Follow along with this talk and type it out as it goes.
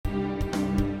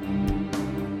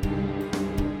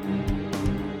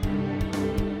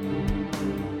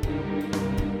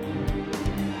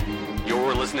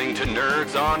listening to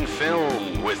Nerds on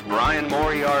Film with Brian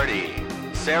Moriarty,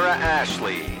 Sarah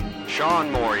Ashley, Sean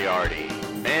Moriarty,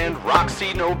 and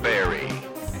Roxy Noberry.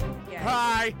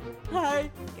 Hi.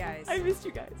 Hi. Guys. I missed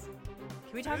you guys.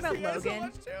 Can we talk about Logan?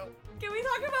 Can we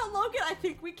talk about Logan? I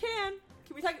think we can.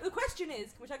 Can we talk? The question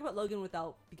is, can we talk about Logan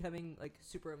without becoming like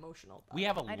super emotional? We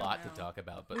have a I don't lot to know. talk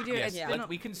about, but We do, yes, yeah.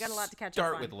 we can We got a lot to catch up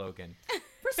start on. with Logan.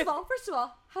 First of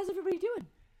all, how's everybody doing?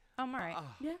 I'm alright.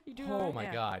 Yeah, you doing Oh alright? my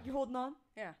Yeah. God. You holding on?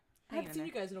 Yeah. I haven't seen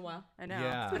you guys in a while. I know.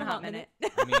 Yeah. It's been a hot minute.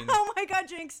 I mean, Oh my god,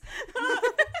 Jinx.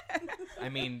 I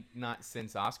mean, not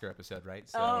since Oscar episode, right?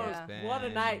 So Oh, it's yeah. been, what a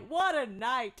night! What a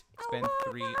night! It's been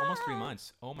almost 3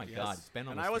 months. Oh my God, it's been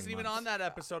almost And I wasn't 3 even months. on that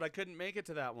episode. I couldn't make it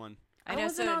to that one. I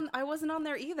know. I wasn't on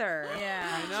there either. Yeah.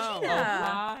 I know. Oh, Gina.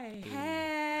 hi.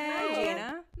 Hey,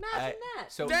 Gina. Imagine that.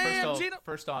 So Damn, Gina.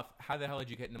 first off, how the hell did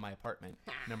you get into my apartment?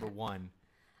 Number one,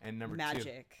 and number two.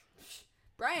 Magic.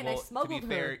 Brian, Well, I smuggled to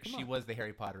be fair, her. Come she on. was the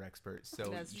Harry Potter expert, so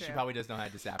That's she true. probably does know how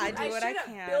to disapprobate. I do what I should've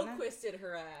can. Bill Quisted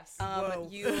her ass.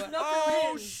 You Snuck her Oh,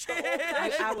 in. shit.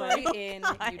 you apparate in, you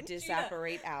God.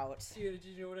 disapparate out. Dude, did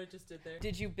you know what I just did there?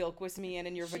 Did you Bilquist me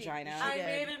in your vagina? I did.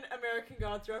 made an American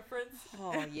Gods reference.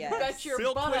 Oh yes. Bet your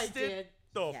Bill butt I Quisted? did.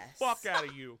 The Yes. fuck out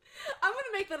of you. I'm gonna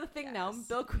make that a thing now. I'm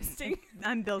Bill Quisting.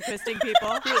 I'm Bill Quisting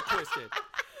people. Bill Twisted.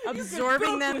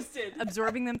 absorbing them Bill-Quisted.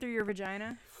 absorbing them through your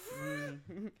vagina.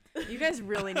 You guys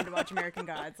really need to watch American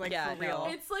Gods, like Yeah, for real.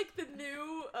 no. It's like the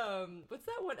new what's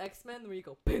that one X-Men where you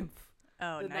go bimf?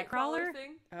 Oh, The Nightcrawler?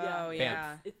 thing. Oh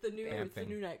yeah. It's the new Bamf it's the thing.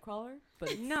 new Nightcrawler,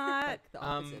 but it's Not- like the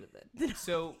opposite of it.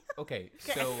 So okay,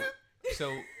 so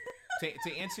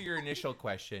to answer your initial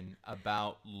question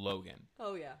about Logan,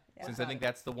 Oh yeah. since I think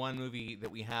that's the one movie that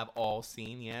we have all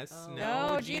seen, yes, Oh. no,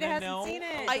 No, Gina hasn't no? seen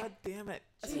it. Oh, God damn it!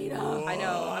 I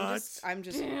know. I'm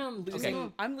just Damn, losing.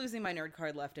 Okay. I'm losing my nerd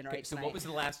card left and right Okay, so tonight. what was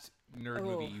the last nerd Oh.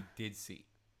 movie you did see?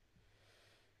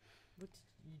 What did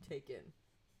you take in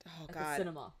Oh at the God.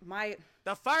 cinema? My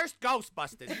The first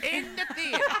Ghostbusters in the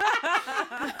theater.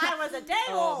 I was a day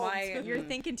oh my. You're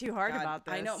thinking too hard God, about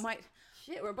this. I know my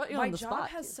Shit, we're about you my on the job spot.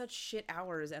 has dude. such shit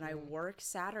hours and I work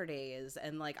Saturdays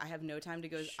and like I have no time to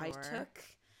go. Sure.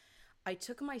 I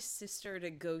took my sister to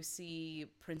go see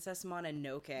Princess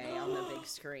Mononoke on the big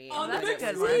screen. On the when big it was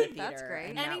in screen? the That's theater, great.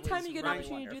 and that Anytime was you get an really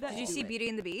opportunity to do wonderful. that, Did you do see it. Beauty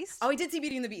and the Beast? Oh, I did see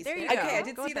Beauty and the Beast. There you okay, go. I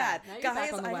did Go see with that. that. Now you're back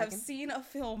Guys, on the I have wagon. seen a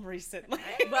film recently.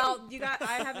 Well,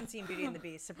 I haven't seen Beauty and the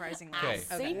Beast, surprisingly. Okay.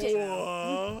 Sainted.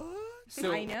 What?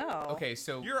 So I know. Okay,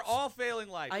 so You're all failing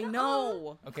life. I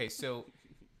know. okay, so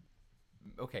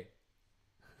okay.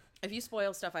 If you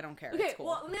spoil stuff, I don't care. Okay, it's cool.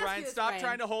 well, let me ask you Brian, this, stop Brian.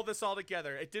 trying to hold this all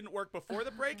together. It didn't work before the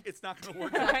break. It's not going to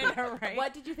work. I know, right?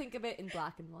 What did you think of it in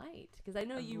black and white? Because I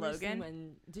know Of you Logan?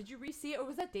 recently did you re-see it or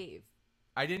was that Dave?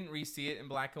 I didn't re-see it in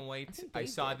black and white. think I Dave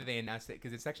saw did. that they announced it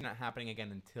because it's actually not happening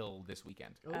again until this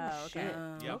weekend. Oh, Oh, okay.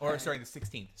 shit. Yep. Or sorry, the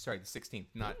 16th. Sorry, the 16th.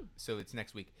 Not so it's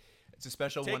next week. It's a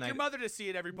special Take one your night. mother to see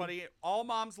it, everybody. All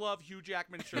moms love Hugh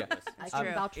Jackman shirtless. I It's can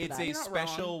true. vouch for It's that. a You're not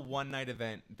special one night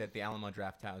event that the Alamo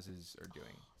Draft Houses are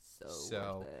doing.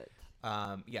 so worth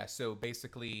it. Yeah, so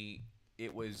basically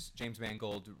it was James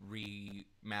Mangold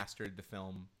remastered the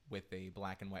film with a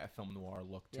black and white, a film noir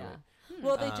look to Yeah. it.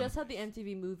 Well, they just had the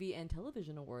MTV Movie and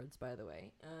Television Awards, by the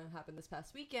way. Happened this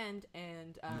past weekend,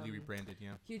 and Newly rebranded,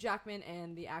 yeah. Hugh Jackman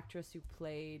and the actress who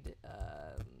played,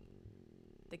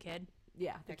 The kid?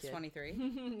 yeah, the kid.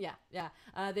 X23. yeah.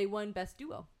 They won Best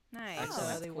Duo. Nice. Oh, So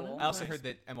that's they won cool. an I also award. heard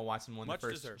that Emma Watson won Much the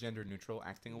first deserved. gender neutral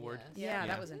acting award. Yes. Yeah, Yeah.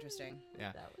 that was interesting.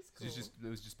 Yeah. That was So cool. it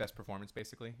was just best performance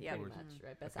basically. Yeah, Pretty Award. much,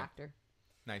 right? Best Okay. actor.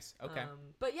 Nice. Okay.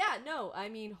 But yeah, no, I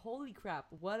mean, holy crap,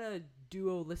 what a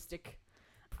dualistic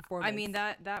performance. I mean,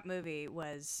 that movie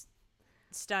was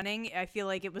stunning. I feel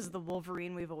like it was the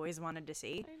Wolverine we've always wanted to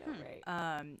see. I know,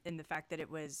 right? In the fact that it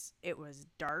was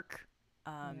dark,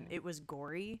 it was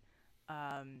gory,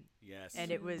 Yes.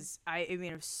 and it was I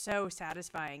mean it was so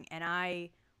satisfying, and I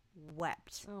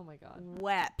wept Oh my god.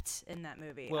 in that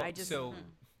movie. well, I just so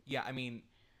yeah, I mean,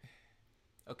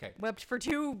 okay. wept for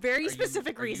two very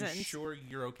specific are reasons. you sure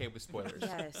you're okay with spoilers?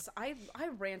 Yes, I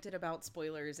ranted about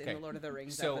spoilers in Okay. the Lord of the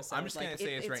Rings So, episode. I'm just gonna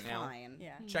say this it's right now. fine.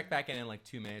 Yeah. Check back in like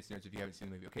 2 minutes, nerds, if you haven't seen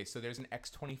the movie. Okay, so there's an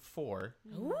X-24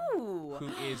 Ooh. who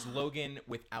is Logan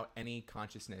without any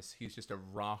consciousness. He's just a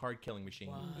raw, hard killing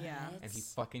machine. Yeah. And he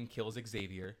fucking kills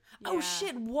Xavier. Oh Yeah.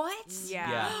 shit! What?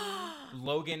 Yeah.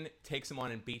 Logan takes him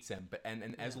on and beats him, but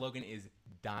and as Logan is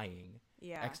dying,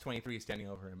 Yeah. X-23 is standing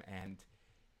over him, and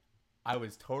I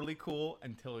was totally cool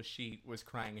until she was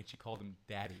crying and she called him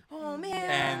daddy. Oh man.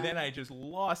 And then I just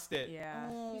lost it. Yeah.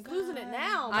 Oh, He's losing it God.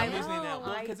 now. I I'm man. losing it now.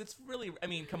 Well, I- because it's really, I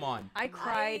mean, come on. I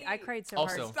cried so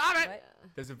Also- hard. Stop it! What?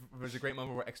 There's a great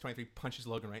moment where X-23 punches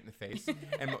Logan right in the face,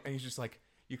 and he's just like,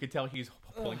 You could tell he's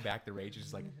pulling back the rage. He's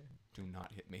just like, do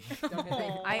not hit me.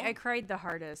 I cried the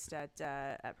hardest at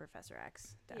Professor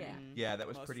X. Yeah. Yeah, that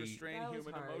was Most pretty. restrained That was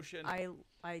human hard. emotion. I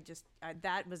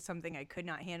that was something I could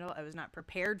not handle. I was not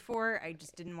prepared for. I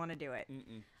just didn't want to do it.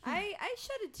 I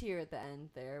shed a tear at the end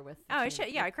there with. Oh,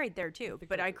 I cried there too, the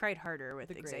but I grave- cried harder with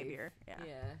the grave. Xavier. Yeah.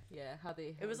 Yeah. How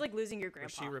they. It was like losing your Where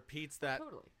grandpa. she repeats that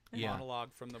totally. Yeah. monologue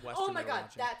from the Western. Oh my they were god,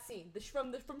 watching. that scene,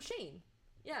 from Shane.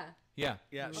 Yeah. Yeah.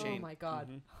 Yeah, Oh Shane. my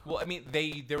god. Well, I mean,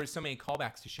 there were so many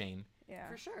callbacks to Shane. Yeah.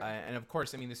 For sure. And of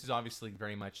course, I mean, this is obviously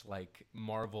very much like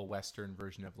Marvel Western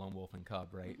version of Lone Wolf and Cub,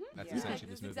 right? That's Yeah. essentially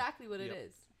that's this movie. exactly what it Yep.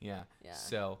 is. Yeah. Yeah.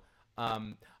 So,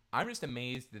 I'm just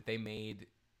amazed that they made.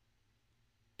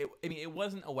 I mean, it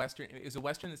wasn't a Western. It was a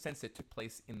Western in the sense that it took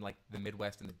place in like the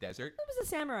Midwest and the desert. It was a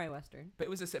samurai western. But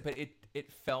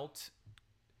it felt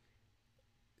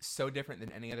so different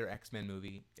than any other X-Men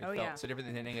movie. It Oh, felt yeah. so different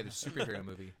than any other superhero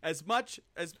movie. As much,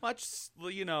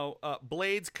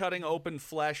 blades cutting open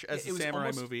flesh as Yeah, it a was samurai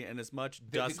almost- movie, and as much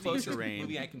The dusty closest terrain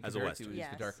movie I can as a compare it western. to is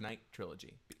Yes. the Dark Knight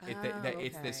trilogy. Oh,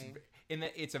 It's this, okay. in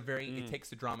that it's a very it takes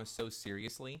the drama so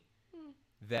seriously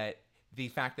that the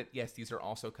fact that yes, these are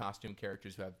also costume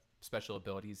characters who have special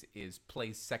abilities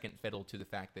plays second fiddle to the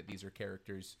fact that these are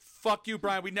characters. Fuck you,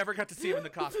 Brian. We never got to see him in the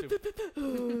costume.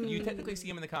 You technically see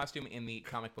him in the costume in the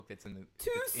comic book that's in the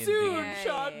Too that's in soon, the- Yeah,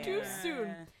 Sean. yeah, Too yeah.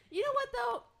 soon. You know what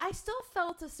though? I still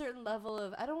felt a certain level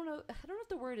of I don't know if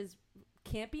the word is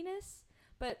campiness,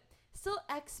 but still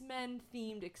X-Men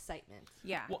themed excitement.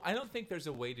 Yeah. Well, I don't think there's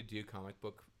a way to do comic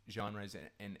book genres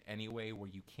in any way where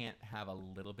you can't have a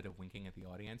little bit of winking at the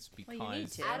audience because Well, you need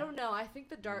to. I don't know. I think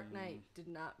the Dark Knight did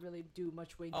not really do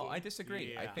much winking. Oh, I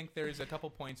disagree. I Yeah. think there's a couple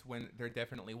points when there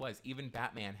definitely was. Even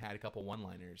Batman had a couple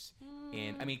one-liners.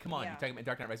 And I mean, come on, Yeah. you're talking about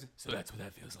Dark Knight Rises, so that's what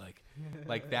that feels like.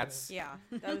 Like that's Yeah.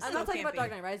 That was I'm so not talking about campy.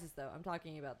 Dark Knight Rises though. I'm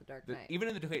talking about the Dark Knight. even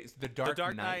in the The Dark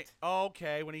Dark Knight. Knight.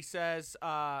 Okay, when he says,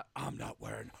 "I'm not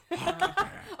wearing hockey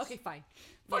pants." Okay, fine.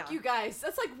 Fuck Yeah. you guys.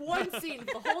 That's like one scene of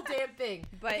the whole damn thing.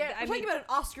 But, Again, I we're talking mean- about an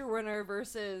Oscar winner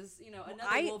versus another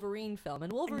I- Wolverine film,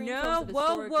 and Wolverine No, films have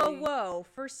historically- whoa.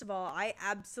 First of all, I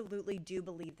absolutely do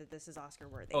believe that this is Oscar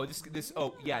worthy. Oh,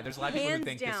 oh yeah, there's a lot of people who Hands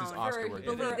think this is down. Oscar For, worthy.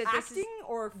 believe for that this is- acting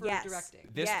or for Yes. directing.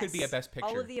 This could be a Best Picture.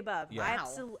 All of the above. Yeah. I Wow.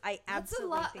 absolutely That's a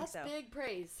lot. think That's so. big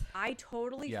praise. I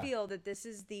totally Yeah. feel that this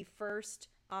is the first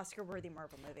Oscar-worthy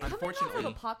Marvel movie. Coming off Unfortunately-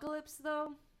 of Apocalypse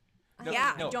though. No,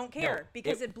 Yeah, no, don't care no.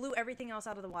 because it blew everything else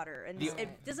out of the water, and The-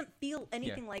 it doesn't feel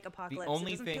anything like Apocalypse.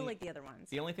 only It doesn't thing- feel like the other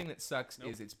ones. The only thing that sucks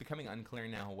is it's becoming unclear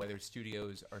now whether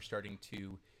studios are starting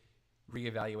to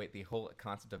reevaluate the whole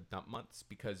concept of dump months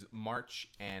because March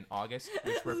and August,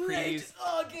 which were previous.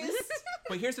 August.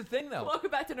 But here's the thing, though.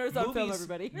 Welcome back to Nerds on Film,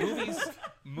 everybody.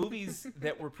 movies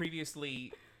that were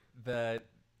previously that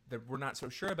we're not so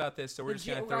sure about this, so we're just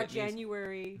gonna throw it in these-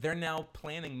 January. They're now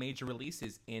planning major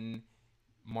releases in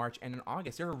March and in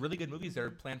August. There are really good movies that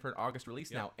are planned for an August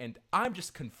release now, and I'm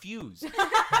just confused.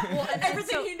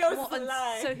 Everything he knows is a and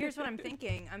lie. so here's what I'm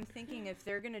thinking. I'm thinking if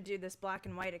they're gonna do this black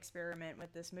and white experiment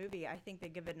with this movie, I think they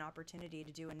give it an opportunity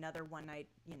to do another one night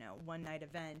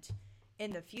event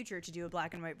in the future to do a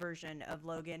black and white version of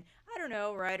Logan. I don't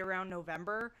know, right around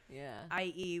November, Yeah.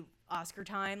 i.e. Oscar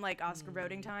time, like Oscar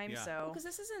voting time. Yeah. So Because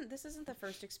this isn't the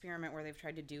first experiment where they've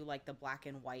tried to do like the black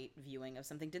and white viewing of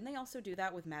something. Didn't they also do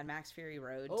that with Mad Max Fury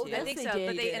Road Oh, too? yes, I think they so, did.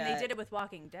 but they They did it with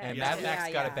Walking Dead. And Yeah. Mad Max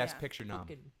Yeah, got yeah. a Best Yeah. Picture nom.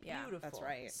 Fucking Yeah. beautiful. That's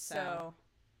right. So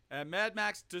And Mad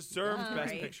Max deserves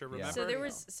Best Right. Picture. Yeah. Remember? So there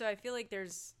was. So I feel like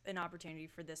there's an opportunity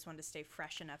for this one to stay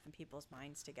fresh enough in people's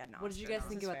minds to get an Oscar. What did you guys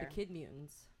think is about fair. the Kid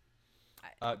Mutants?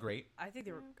 Great. I think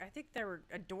they were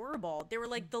adorable. They were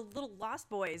like the little lost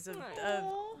boys of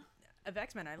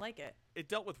X-Men. I like it. It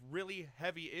dealt with really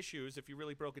heavy issues if you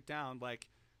really broke it down, like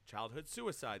childhood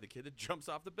suicide, the kid that jumps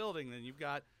off the building. Then you've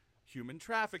got human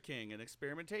trafficking and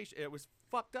experimentation. It was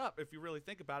fucked up if you really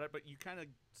think about it, but you kind of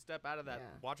step out of that Yeah.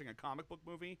 watching a comic book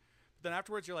movie. But then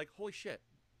afterwards, you're like, holy shit,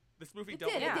 this movie It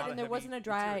dealt did, with a lot and of there heavy wasn't a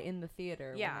dry eye material. in the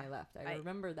theater Yeah. when I left. I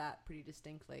remember that pretty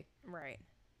distinctly. Right.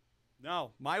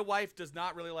 No, my wife does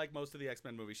not really like most of the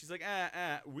X-Men movies. She's like,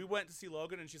 We went to see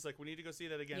Logan, and she's like, we need to go see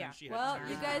that again. Yeah. And she had Well, to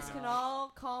you guys can all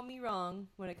call me wrong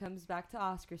when it comes back to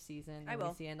Oscar season I and will.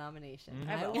 we see a nomination. Mhm.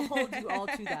 I I will will. hold you all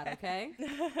to that, okay?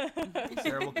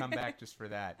 Sarah will come back just for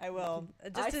that. I will.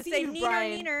 Just I to see say you, neener,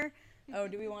 Brian. neener. Oh,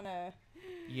 do we want to?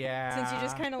 Yeah. Since you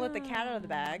just kind of let the cat out of the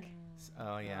bag.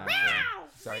 Oh yeah.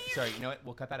 Sorry. You know what?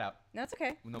 We'll cut that out. No, it's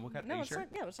okay. No, we'll cut. No, are you let's sure? talk,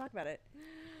 yeah, let's talk about it.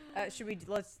 Should we?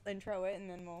 Let's intro it and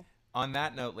then we'll. On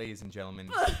that note, ladies and gentlemen,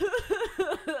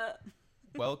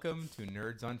 welcome to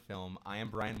Nerds on Film. I am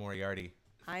Brian Moriarty.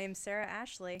 I am Sarah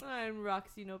Ashley. I'm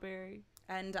Roxy Noberry.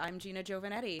 And I'm Gina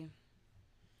Giovanetti.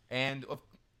 And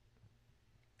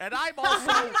And I'm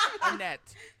also Annette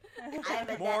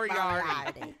I'm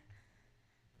Moriarty.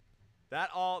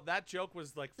 That joke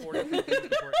was like 4 different things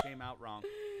before it came out wrong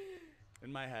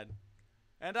in my head.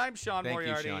 And I'm Sean Thank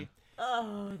Moriarty. you, Sean.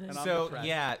 Oh, And I'm So depressed.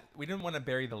 yeah, we didn't want to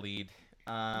bury the lead.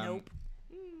 Nope.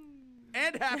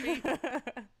 And happy.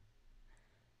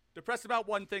 Depressed about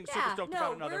one thing, super stoked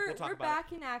about another. We'll talk we're about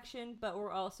back in action, but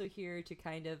we're also here to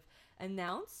kind of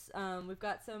announce. We've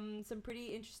got some pretty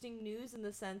interesting news in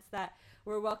the sense that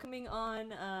we're welcoming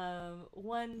on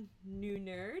one new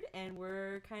nerd, and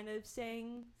we're kind of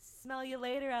saying "smell you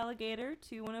later, alligator"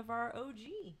 to one of our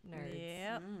OG nerds.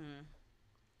 Yep. Mm.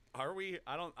 Are we?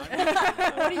 What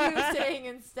are you saying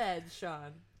instead,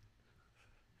 Sean?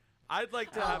 I'd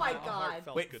like to Oh have my a God.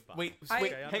 heartfelt Wait, goodbye. wait, Okay,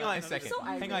 wait. I'm Hang not- on a I'm second. so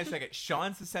Hang on a second.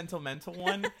 Sean's the sentimental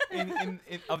one in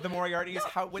of the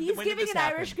Moriartys. When He's did giving this an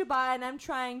happen? Irish goodbye, and I'm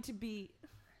trying to be.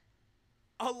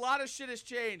 A lot of shit has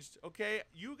changed, okay?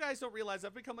 You guys don't realize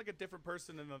I've become like a different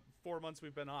person in the 4 months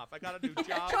we've been off. I got a new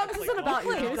job. Sean, It's this like isn't about golf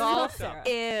you. This is stuff. about Stuff.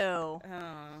 Sarah.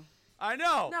 Ew. I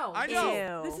know. No, I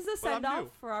know. This is a But I'm send off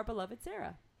new. for our beloved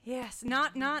Sarah. Yes,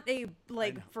 not a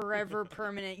like forever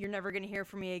permanent. You're never gonna hear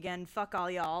from me again. Fuck all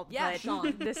y'all. Yeah, but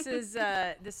Sean.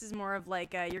 This is more of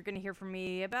like you're gonna hear from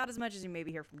me about as much as you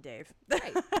maybe hear from Dave.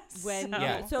 Right. When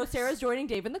Yeah. so Sarah's joining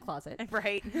Dave in the closet.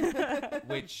 Right.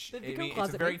 Which They've I become mean, it's a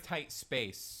closet very mates. tight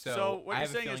space. So what I you're have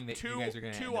a saying is feeling that too- you guys are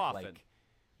going to too end up often. like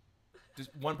just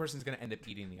one person's going to end up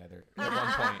eating the other at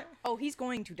one point. Oh, he's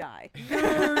going to die.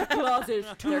 Nerd closet.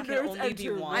 There can only be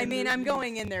one. I mean, I'm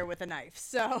going in there with a knife.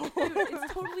 So Dude,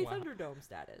 it's totally Wow. Thunderdome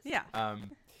status. yeah.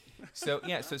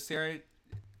 So Sarah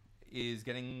is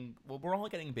getting. Well, we're all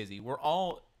getting busy. We're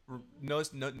all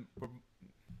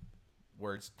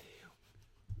words.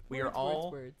 We are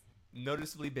all Words.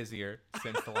 noticeably busier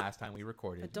since the last time we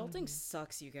recorded. Adulting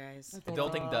sucks, you guys.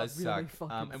 Adulting does really suck,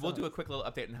 fucking and we'll do a sucks. quick little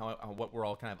update on how what we're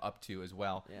all kind of up to as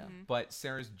well. Yeah. But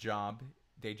Sarah's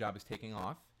day job is taking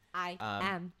off. I Um,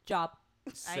 am job.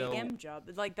 So I am job.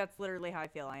 Like that's literally how I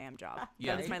feel. I am job.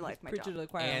 Yeah. That is my life, my Preacher to job. the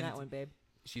choir on And- that one, babe.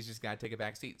 she's just got to take a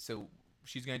back seat. So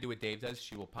she's going to do what Dave does.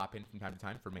 She will pop in from time to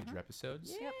time for major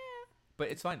episodes. Yeah. But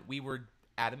it's fine. We were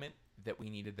adamant that we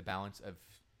needed the balance of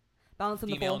Balance in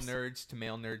the female force. nerds to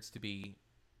male nerds to be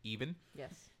even.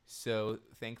 Yes. So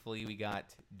thankfully we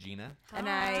got Gina. And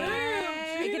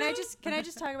can I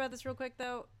just talk about this real quick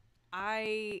though?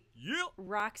 Yep.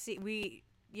 Roxy, we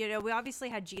obviously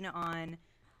had Gina on a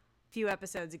few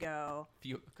episodes ago.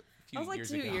 Few I was like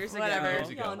years 2 ago. years ago. Whatever. Years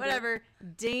ago. Whatever.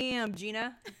 Damn,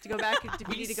 Gina. To go back, we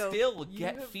We need to go. still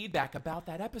get feedback about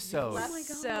that episode. Oh my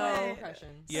So- God.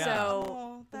 Impressions. Yeah. So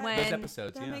Oh, that- when Those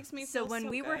episodes, that yeah. makes me so feel when so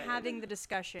we were good. having the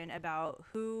discussion about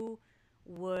who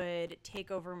would take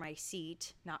over my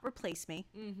seat, not replace me,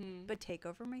 Mm-hmm. but take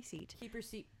over my seat. Keep your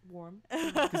seat warm.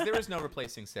 Because there is no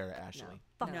replacing Sarah Ashley.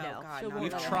 Fuck No, no. God, She'll no, roll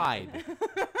We've no. that tried.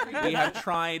 We have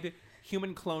tried.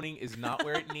 Human cloning is not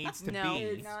where it needs to No,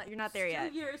 be. you're not there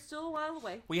yet. Still a while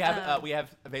away. We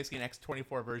have basically an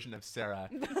X-24 version of Sarah,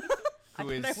 I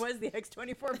who thought is I was the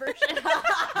X24 version.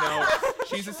 no.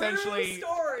 She's essentially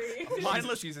story.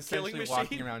 Mindless she's killing essentially machine.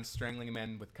 walking around strangling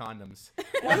men with condoms.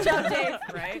 Watch out, Dave.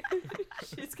 right?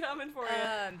 She's coming for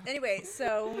you. Anyway,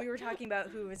 so when we were talking about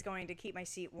who was going to keep my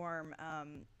seat warm,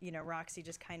 Roxy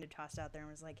just kind of tossed out there and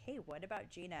was like, "Hey, what about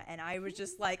Gina?" And I was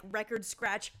just like, record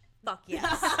scratch, fuck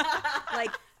yes,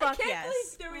 like fuck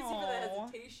yes. there was Aw.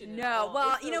 hesitation. No,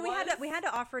 well, we had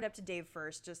to offer it up to Dave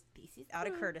first, just out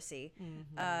of courtesy.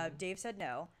 Mm-hmm. Dave said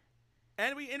no.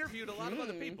 And we interviewed a lot of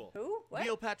other people. Who? What?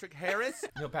 Neil Patrick Harris,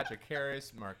 Neil Patrick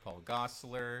Harris, Mark Paul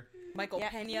Gosselaar. Michael Yeah.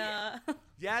 Pena.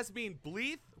 Yasmin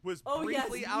Bleeth was Oh,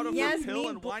 briefly Yasmin. out of her Yasmin pill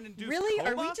and Bl- wine-induced Really?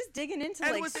 coma. Are we just digging into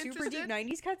And like was super deep interested?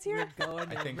 90s cuts here? Going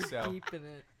I think so. deep in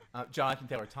it. Jonathan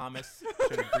Taylor Thomas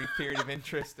showed a brief period of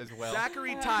interest as well.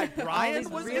 Zachary Ty All Bryan these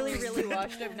was really, interested. really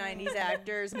washed up 90s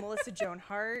actors. Melissa Joan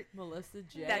Hart. Melissa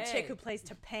J. That chick who plays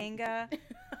Topanga.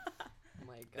 Oh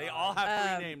my God. They all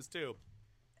have Um, three names too.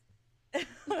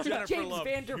 Jennifer James Love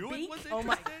Van Der Hewitt Beek? was Oh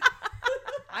my- interested.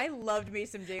 I loved me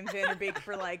some James Van Der Beek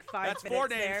for like 5 That's minutes 4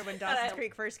 names. there when Dawson's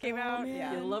Creek first came out. Yeah.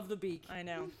 Yeah, You love the beak. I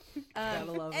know. Gotta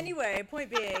love 'em. Anyway, point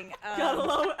being, Gotta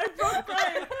love it. I broke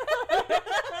mine.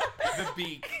 The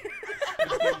beak.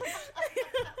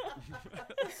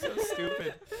 So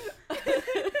stupid.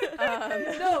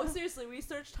 No, seriously, we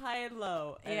searched high and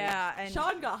low. Yeah, and-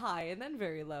 Sean got high and then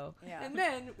very low. Yeah. And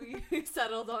then we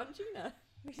settled on Gina.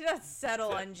 we should not settle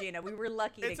on Gina. We were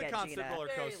lucky It's to a get constant Gina. roller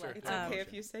Very coaster. lucky. It's okay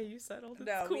if you say you settled. It's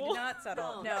No, cool. we did not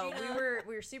settle. No, No, Gina-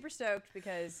 we were super stoked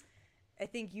because I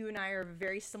think you and I are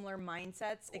very similar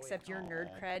mindsets, except your nerd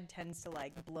cred tends to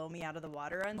like blow me out of the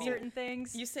water on certain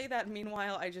things. You say that.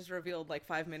 Meanwhile, I just revealed like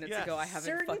 5 minutes Yes. ago I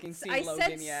haven't fucking seen I Logan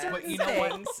said yet. certain But you know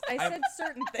what? things. I said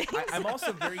certain things. I'm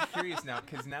also very curious now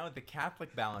because now the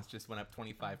Catholic balance just went up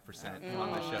 25%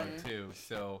 on the show too.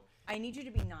 So I need you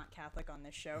to be not Catholic on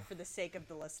this show for the sake of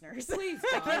the listeners. Please,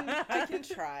 I God. can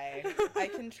try. I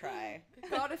can try.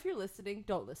 God, if you're listening,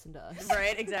 don't listen to us.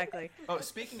 Right, exactly. oh,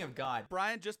 speaking of God,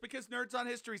 Brian, just because Nerds on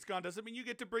History's gone doesn't mean you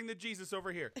get to bring the Jesus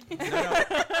over here. no,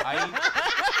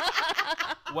 I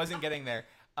wasn't getting there.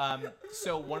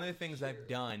 So one of the things I've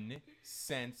done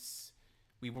since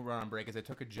we were on break is I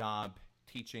took a job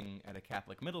teaching at a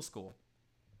Catholic middle school.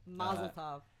 Mazel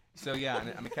tov. So yeah,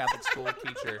 I'm a Catholic school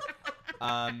teacher.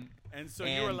 And so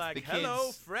you were And like, the hello,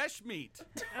 kids- fresh meat.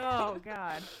 Oh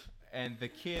God. And the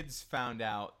kids found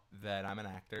out that I'm an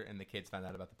actor, and the kids found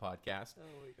out about the podcast. Oh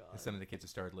my God. And some of the kids have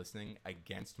started listening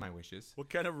against my wishes. What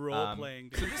kind of role playing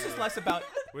do So you this do is less about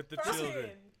with the children?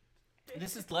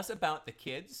 this is less about the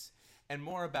kids and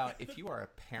more about if you are a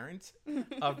parent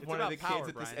of one of about the power, kids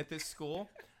at Brian. this school.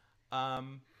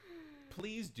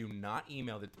 Please do not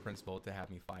email the principal to have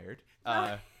me fired.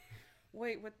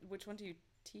 Wait, which one do you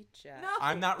teach at? No.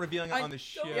 I'm not revealing it I- on the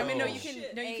show. I mean, no, you Shit.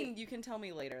 can. No, Hey. you can tell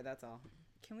me later. That's all.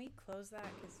 Can we close that?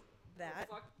 Because that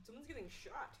Fuck, someone's getting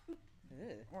shot. Ugh,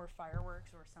 or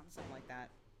fireworks or something. something like that.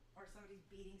 Or somebody's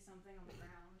beating something on the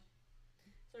ground.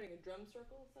 Starting a drum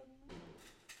circle suddenly.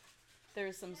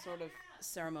 There's some sort of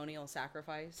ceremonial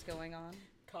sacrifice going on.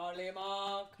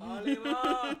 Kalima,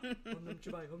 Kalima. Om Nam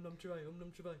Shivaya, Om Nam Shivaya, Om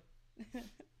Nam Shivaya.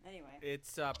 Anyway.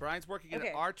 It's Brian's working Okay.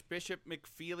 at Archbishop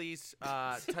McFeely's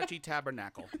Touchy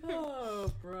Tabernacle.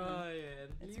 Oh, Brian,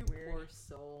 That's you weird. poor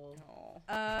soul. Oh.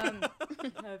 Heaven,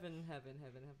 heaven,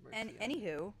 heaven, have mercy. And on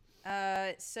you.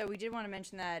 anywho, so we did want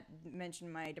to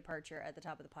mention my departure at the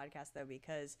top of the podcast though,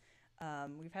 because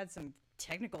we've had some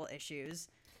technical issues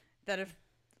that have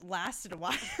lasted a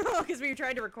while because we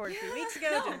tried to record 3 weeks ago.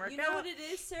 No, Didn't work you know out. what it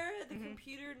is, Sarah? The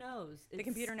computer knows. The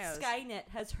computer knows. Skynet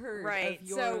has heard Right, of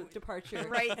your so- departure.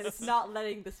 right. And it's not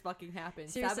letting this fucking happen.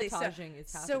 Seriously, Sabotaging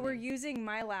is happening. so we're using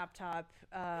my laptop,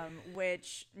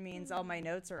 which means all my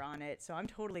notes are on it. So I'm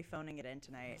totally phoning it in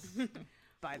tonight.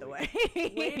 By the way.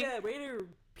 way to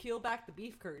peel back the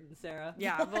beef curtain, Sarah.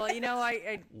 Yeah. Well, you know,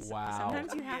 I Wow.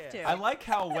 sometimes you have Yeah. to. I like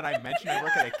how when I mention I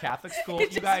work at a Catholic school,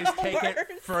 you guys take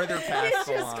it further past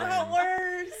the line.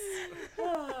 worse.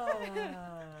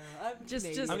 Just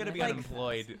I'm gonna be like,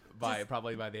 unemployed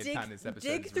probably by the time this episode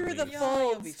dig is through the released.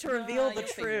 folds to reveal the You'll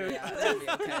figure truth. it out. It'll be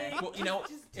okay. Well, you know,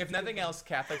 if nothing else,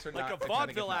 Catholics are Like not a I think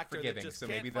vaudeville not actor that forgiving, just so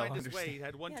can't maybe they'll find his way. understand. He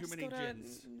had one Yeah, too just many go to-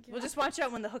 gins. We'll just watch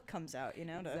out when the hook comes out, you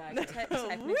know. Exactly.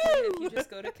 Technically, if you just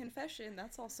go to confession,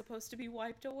 that's all supposed to be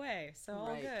wiped away. So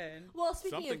all Right. good. Well,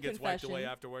 speaking Something of gets wiped confession, away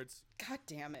afterwards. God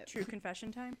damn it. True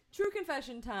confession time. true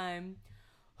confession time.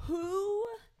 Who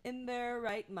in their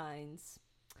right minds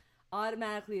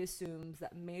automatically assumes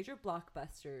that major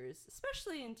blockbusters,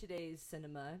 especially in today's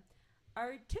cinema,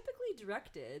 are typically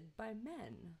directed by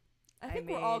men? I think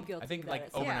we're all mean, guilty I think of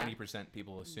like that. over Yeah. 90%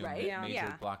 people assume Right? that Yeah. major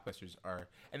Yeah. blockbusters are,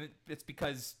 and it's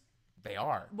because they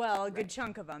are. Well, a good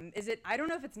chunk of them. Is it? I don't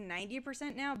know if it's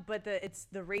 90% now, but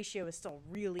the ratio is still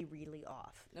really, really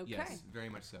off. Okay. Yes, very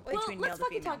much so. Well, between male let's to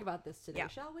fucking female. talk about this today, Yeah.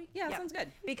 shall we? Yeah, Yeah. sounds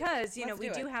good. Because you know Let's we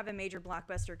do do it. have a major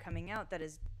blockbuster coming out that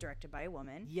is directed by a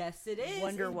woman. Yes, it is.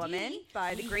 Wonder Woman indeed.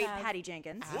 by the We great have Patty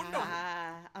Jenkins.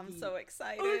 I'm so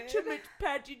excited. Ultimate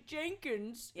Patty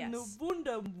Jenkins in the Yes.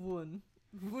 Wonder Woman.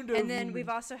 Wonder And then Woman. we've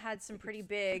also had some pretty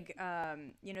big,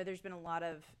 there's been a lot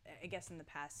of, I guess in the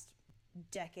past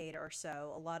decade or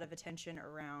so, a lot of attention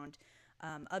around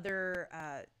other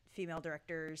female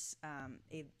directors,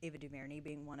 Ava DuVernay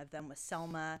being one of them, with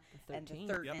Selma and the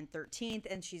 13th. Yep. 13th,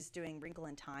 and she's doing Wrinkle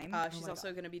in Time. She's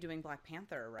also going to be doing Black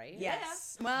Panther, right?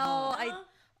 yes. Well,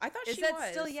 I thought is she that was.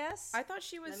 still yes? I thought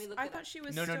she was. me look I it up. thought she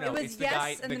was. No, no, still- no. It was It's the yes, guy,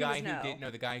 and the then guy it was who no. did,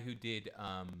 no, the guy who did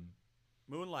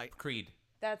Moonlight. Creed.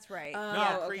 That's right. Oh,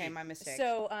 yeah. okay, Creed. my mistake.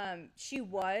 So she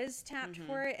was tapped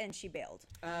for it, and she bailed.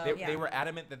 They yeah. were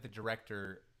adamant that the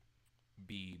director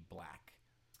be black,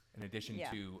 in addition Yeah.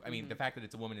 to, I mean, the fact that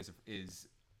it's a woman is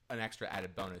an extra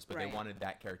added bonus, but Right. they wanted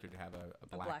that character to have a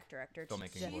black director to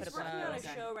filmmaking put voice. She's a black working on a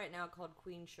okay. show right now called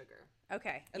Queen Sugar.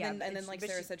 Okay. and yeah, then it's- like but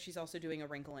Sarah she- said, she's also doing A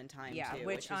Wrinkle in Time yeah, too,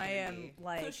 which is I gonna am be-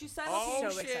 like So she's so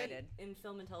simultaneously excited. in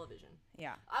film and television.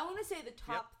 Yeah. I want to say the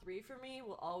top three for me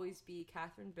will always be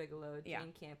Catherine Bigelow, Jane Yeah.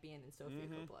 Campion, and Sofia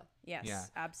Coppola. Yes. Yeah,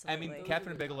 Absolutely. I mean, Those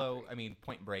Catherine are the top Bigelow. three. I mean,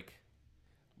 Point Break.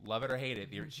 Love it or hate it,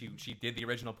 she did the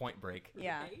original Point Break,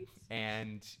 Yeah. Right?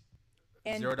 and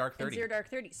And Zero Dark 30. And Zero Dark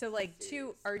 30. So like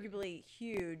two arguably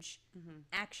huge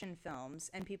action films,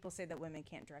 and people say that women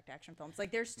can't direct action films.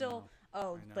 Like there's still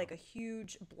like a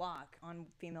huge block on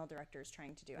female directors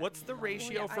trying to do it. What's the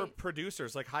ratio for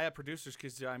producers, like high up producers?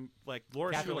 Because I'm like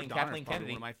Laura Schuyler Donner is probably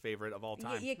one of my favorite of all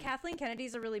time. Yeah, Kathleen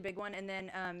Kennedy's a really big one, and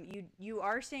then you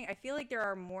are seeing. I feel like there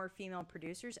are more female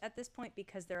producers at this point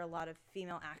because there are a lot of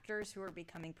female actors who are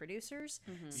becoming producers.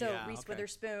 So Yeah, Reese okay.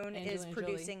 Witherspoon is Angelina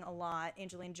producing a lot.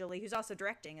 Angelina Jolie, who's also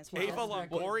directing as well. Ava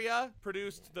Longoria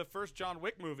produced the first John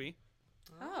Wick movie.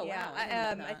 Oh Yeah, wow! I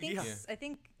didn't know I that. think Yeah. I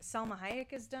think Salma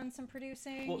Hayek has done some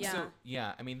producing. Well, Yeah. so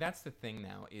yeah, I mean that's the thing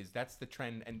now is that's the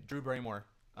trend, and Drew Barrymore.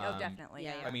 Oh, definitely.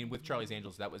 yeah, Yeah, I mean, with Charlie's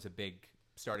Angels, that was a big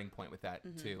starting point with that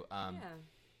too. Yeah.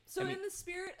 So I mean- in the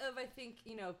spirit of, I think,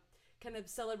 kind of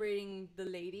celebrating the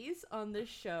ladies on this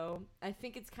show, I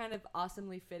think it's kind of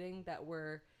awesomely fitting that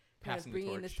we're kind Passing of the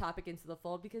bringing this torch. topic into the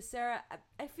fold because, Sarah,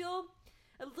 I feel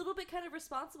a little bit kind of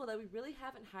responsible that we really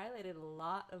haven't highlighted a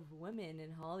lot of women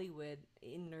in Hollywood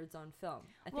in Nerds on Film.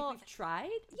 I think Well, we've tried,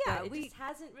 yeah, but it we- just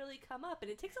hasn't really come up, and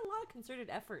it takes a lot of concerted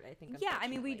effort, I think. Yeah, I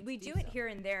mean, we unfortunately, to do it so. here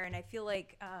and there, and I feel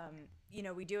like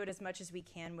we do it as much as we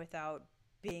can without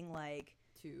being like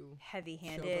To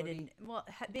heavy-handed Showboating.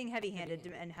 and being heavy-handed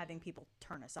and having people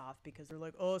turn us off because they're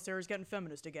like, "Oh, Sarah's getting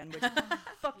feminist again," which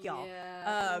fuck y'all.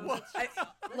 Yeah.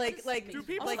 Do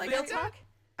people like think real that? talk?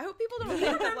 I hope people don't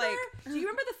think that like. Do you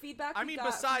remember the feedback? I we mean, got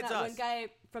besides from that us. one guy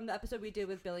from the episode we did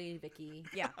with Billy and Vicky,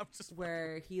 Yeah. I'm just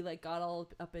where he like got all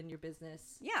up in your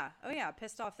business. Yeah. Oh, yeah.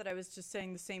 Pissed off that I was just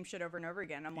saying the same shit over and over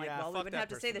again. I'm like, Yeah, well, we fuck wouldn't that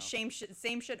have to say the person,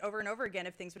 same shit over and over again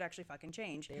if things would actually fucking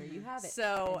change. There you have it.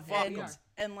 So And here and we are.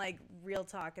 and like real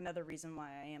talk, another reason why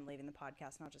I am leaving the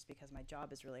podcast, not just because my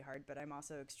job is really hard, but I'm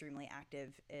also extremely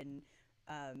active in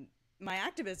my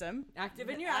activism. Active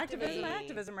in your activism, activism.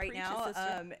 activism right Preach it, now,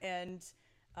 sister. and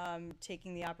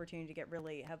taking the opportunity to get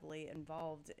really heavily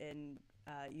involved in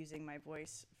using my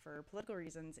voice for political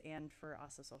reasons and for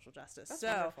also social justice. That's so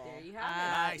wonderful. There you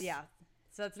have it. Nice. yeah.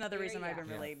 So that's another There reason you why I've been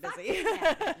have really it. busy.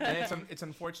 And it's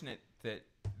unfortunate that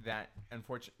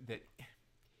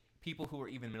people who are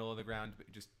even middle of the ground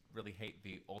just really hate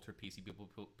the ultra PC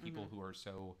people who are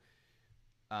so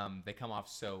they come off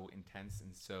so intense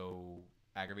and so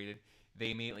aggravated.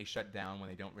 They immediately shut down when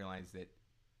they don't realize that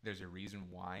there's a reason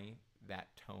why that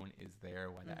tone is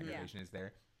there, why that aggravation is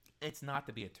there. It's not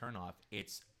to be a turnoff.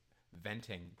 It's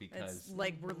venting because It's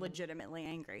like we're legitimately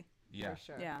angry. yeah. For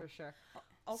sure. Yeah. For sure.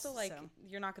 Also, like, So-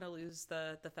 you're not going to lose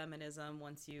the feminism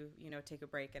once you take a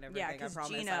break and everything. Yeah, I because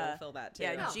promise Gina I will fill that too.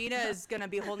 Yeah, No. Gina is gonna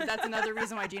be holding. That's another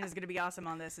reason why Gina's gonna be awesome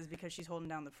on this is because she's holding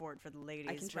down the fort for the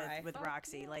ladies can try. with Fuck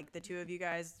Roxy. yeah. Like the two of you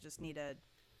guys just need to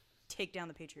take down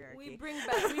the patriarchy. We bring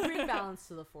balance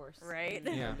to the force, Right?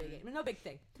 And Yeah. no big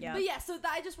thing. Yeah. But yeah, so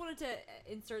I just wanted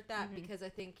to insert that because I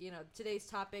think today's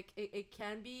topic it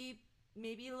can be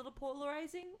maybe a little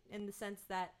polarizing in the sense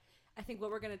that I think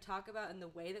what we're going to talk about and the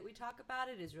way that we talk about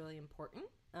it is really important.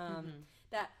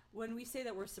 That when we say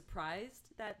that we're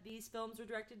surprised that these films were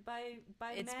directed by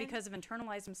It's men, because of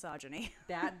internalized misogyny.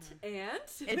 that and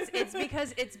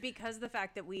it's because the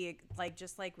fact that we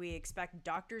just like we expect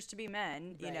doctors to be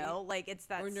men, Right. like it's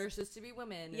that or nurses to be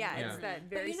women. Yeah, and- it's that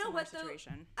But very you know similar what though?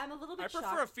 situation. I'm a little I bit prefer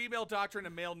a shocked. female doctor and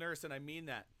a male nurse, and I mean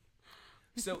that.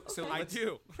 So I let's,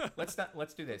 do.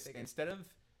 let's do this instead of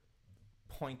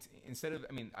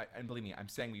I mean, and believe me, I'm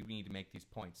saying we need to make these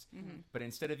points, but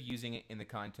instead of using it in the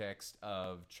context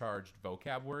of charged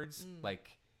vocab words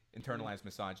like internalized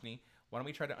misogyny, why don't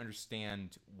we try to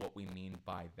understand what we mean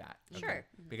by that? Sure.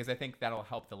 Because I think that'll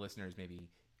help the listeners maybe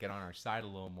get on our side a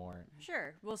little more.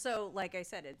 Sure. Well, so like I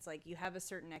said, it's like you have a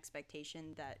certain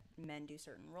expectation that men do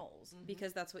certain roles.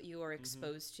 Because that's what you are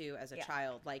exposed to as a Yeah.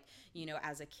 child. Like,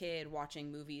 as a kid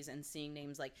watching movies and seeing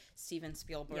names like Steven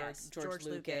Spielberg, Yes, George George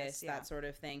Lucas, Lucas, yeah. that sort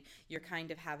of thing, you're kind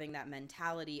of having that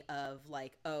mentality of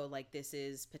like, oh, like this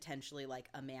is potentially like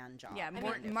a man job. Yeah, kind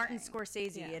of Martin thing.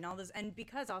 Scorsese Yeah. and all this, and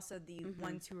because also the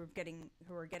ones who are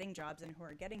getting jobs and who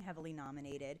are getting heavily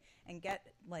nominated and get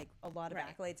like a lot of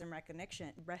Right. accolades and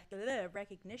recognition,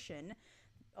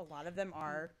 a lot of them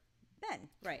are men.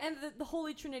 Right. And the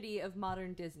holy trinity of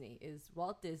modern Disney is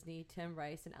Walt Disney, Tim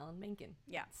Rice, and Alan Menken.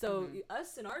 Yeah. So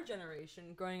us in our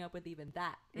generation, growing up with even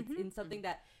that, it's in something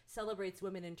that celebrates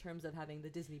women in terms of having the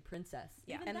Disney princess.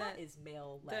 Yeah. Even And that the- is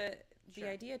male led. The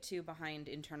idea too behind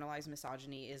internalized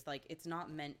misogyny is like it's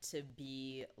not meant to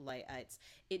be like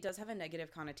it does have a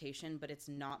negative connotation, but it's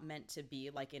not meant to be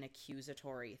like an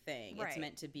accusatory thing. It's Right.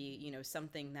 meant to be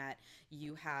something that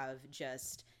you have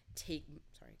just sorry,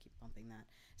 I keep bumping that.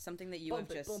 Something that you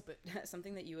Bump it, bump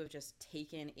something that you have just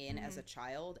taken in as a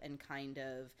child and kind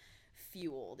of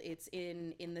fueled. It's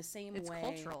in the same It's way.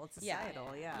 cultural, it's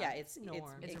societal, yeah. Yeah, it's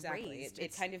Norm. It's exactly. raised, It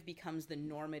it's- kind of becomes the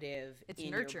normative It's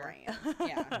in nurture. your brain.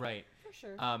 Yeah. Right. For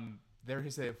sure. There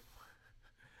is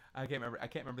I can't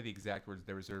remember the exact words.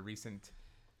 There was a recent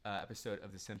episode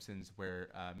of The Simpsons where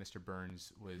Mr.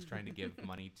 Burns was trying to give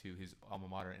money to his alma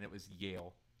mater, and it was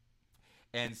Yale.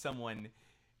 And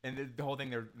the whole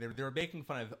thing, they were making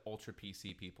fun of ultra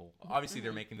PC people. Obviously,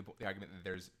 they're making the argument that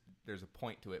there's a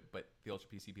point to it, but the ultra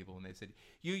PC people, when they said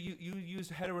you use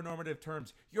heteronormative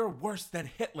terms, you're worse than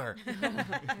Hitler.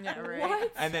 Yeah, right.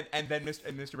 What? And then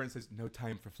Mr. Burns says, no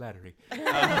time for flattery.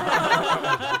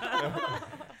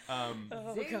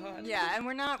 Oh god. Yeah, and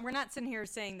we're not sitting here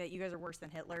saying that you guys are worse than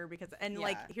Hitler because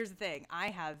like Yeah. here's the thing, I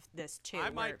have this too. I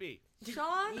where- might be.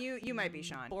 Sean? You might be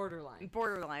Sean. Borderline.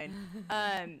 Borderline.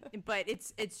 But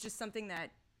it's just something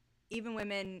that even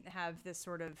women have this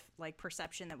sort of like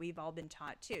perception that we've all been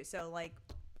taught too. So like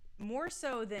more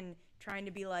so than trying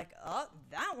to be like, oh,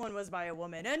 that one was by a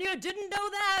woman and you didn't know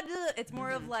that. Ugh. It's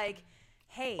more of like,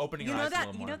 hey, Opening you your know eyes a that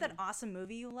little you know more. that awesome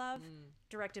movie you love,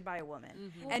 directed by a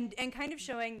woman, and kind of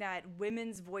showing that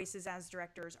women's voices as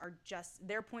directors are just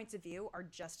their points of view are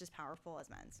just as powerful as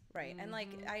men's. Right, and like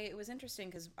it was interesting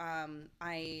because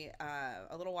I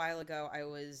a little while ago I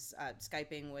was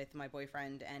Skyping with my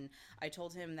boyfriend, and I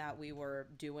told him that we were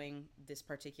doing this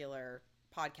particular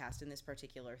podcast in this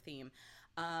particular theme,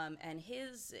 and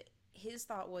his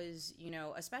thought was,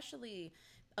 especially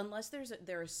unless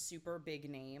they're a super big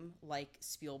name like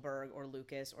Spielberg or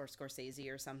Lucas or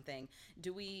Scorsese or something,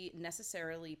 do we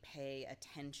necessarily pay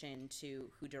attention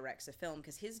to who directs a film?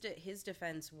 Because his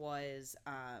defense was,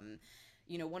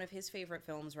 one of his favorite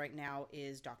films right now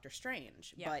is Doctor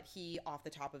Strange, Yeah. but he, off the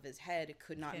top of his head,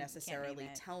 could not Can't necessarily name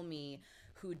it. tell me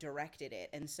who directed it.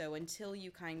 And so until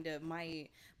you kind of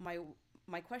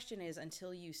my question is,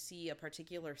 until you see a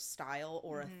particular style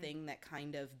or a thing that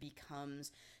kind of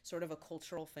becomes sort of a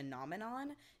cultural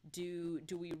phenomenon, do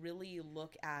we really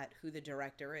look at who the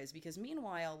director is? Because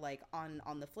meanwhile, like on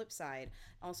the flip side,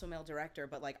 also male director,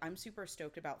 but like I'm super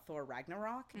stoked about Thor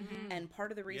Ragnarok, and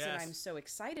part of the reason Yes. I'm so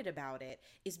excited about it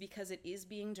is because it is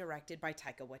being directed by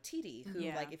Taika Waititi, who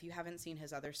Yeah. like if you haven't seen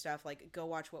his other stuff, like go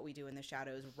watch What We Do in the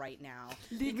Shadows right now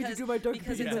Leave me to because do my dark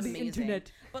because deeds it's on the amazing.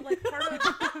 internet. But like part of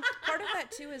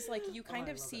that too is like you kind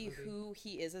of see who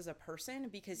he is as a person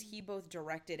because he both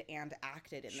directed and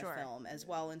acted in Sure. the film as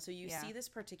well, and so you Yeah. see this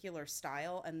particular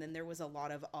style, and then there was a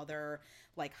lot of other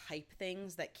like hype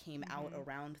things that came out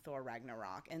around Thor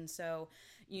Ragnarok, and so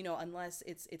unless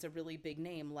it's a really big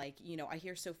name, like I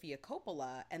hear Sofia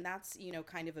Coppola, and that's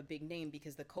kind of a big name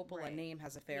because the Coppola Right. name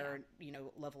has a fair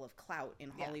level of clout in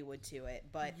Hollywood to it,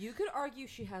 but You could argue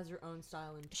she has her own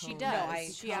style and tone. She does.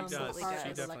 that She becomes absolutely part does. of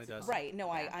She the definitely does. lexicon. right, no,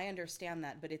 I understand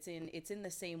that, but it's in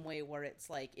the same way where it's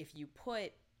like if you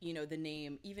put the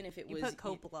name, even if it You was put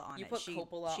Coppola on you it. put She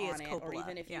Coppola is on it, or Coppola,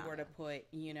 even if yeah. you were to put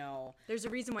There's a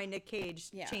reason why Nick Cage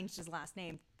Yeah. changed his last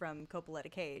name from Coppola to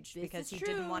Cage This because is he true.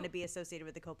 didn't want to be associated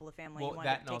with the Coppola family. Well, he wanted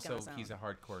that to and take on also his he's a own.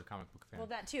 hardcore comic book fan. Well,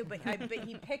 that too, but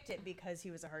he picked it because he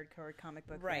was a hardcore comic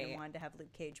book fan Right. and wanted to have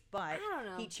Luke Cage. But don't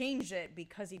know. he changed it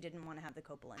because he didn't want to have the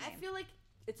Coppola name. I feel like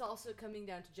it's also coming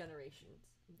down to generations.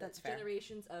 That's fair.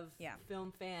 Generations of Yeah.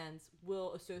 film fans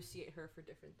will associate her for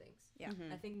different things. Yeah.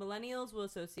 I think millennials will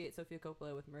associate Sofia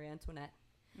Coppola with Marie Antoinette,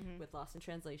 with Lost in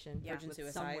Translation, Yeah. Virgin with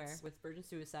Suicides. Somewhere, with Virgin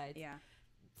Suicides. yeah,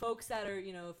 Folks that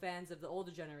are fans of the older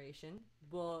generation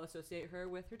will associate her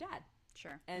with her dad,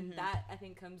 sure. and that I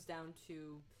think comes down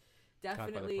to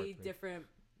Godfather definitely Part 3.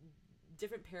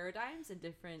 different paradigms and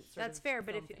different. That's of fair,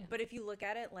 but film fans. if you look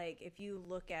at it, like if you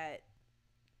look at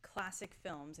classic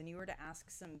films and you were to ask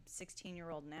some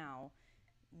 16-year-old now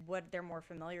what they're more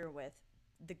familiar with,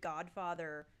 The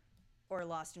Godfather or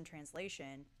Lost in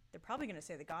Translation, they're probably going to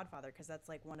say The Godfather because that's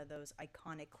like one of those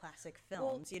iconic classic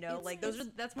films, it's- like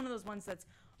that's one of those ones that's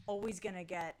always going to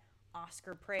get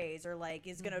Oscar praise or like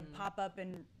is going to pop up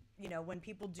in when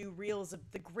people do reels of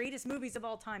the greatest movies of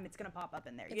all time, it's going to pop up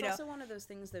in there. It's also one of those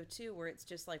things, though, too, where it's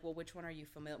just like, well, which one are you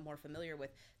more familiar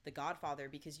with? The Godfather,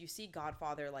 because you see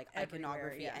Godfather, like, Everywhere,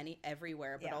 iconography yeah.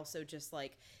 everywhere, but Yeah. also just,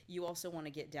 like, you also want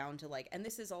to get down to, like, and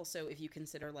this is also if you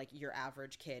consider, like, your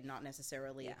average kid, not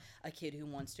necessarily Yeah. a kid who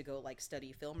wants to go, like,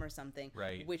 study film or something.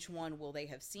 Right. Which one will they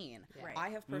have seen? Right. I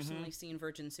have personally seen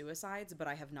Virgin Suicides, but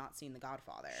I have not seen The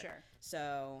Godfather. Sure.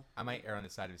 So, I might err on the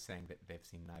side of saying that they've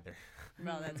seen neither.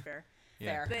 Well, that's fair.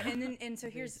 Yeah. fair. But and so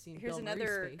here's seen here's Bill Murray's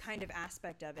another face. kind of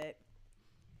aspect of it.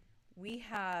 We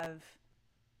have,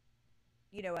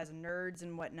 as nerds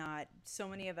and whatnot, so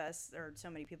many of us or so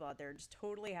many people out there just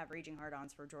totally have raging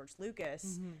hard-ons for George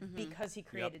Lucas because he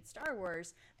created Star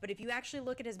Wars. But if you actually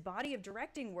look at his body of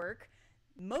directing work,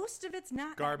 most of it's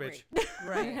not that Garbage. great.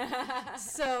 right.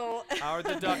 So Howard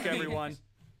the Duck, everyone.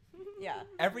 yeah.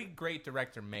 Every great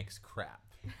director makes crap.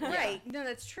 Right. No,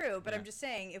 that's true. But I'm Yeah. just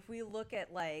saying, if we look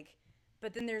at like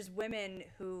But then there's women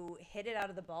who hit it out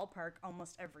of the ballpark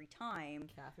almost every time,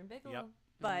 Catherine Bigelow. Yep.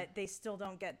 but they still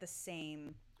don't get the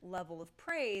same level of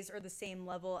praise or the same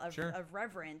level of, Sure. of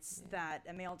reverence that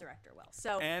a male director will.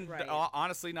 So And Right.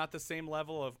 honestly, not the same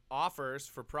level of offers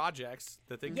for projects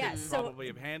that they Yes, could so- probably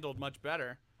have handled much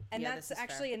better. And Yeah, that's this is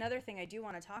actually fair. another thing I do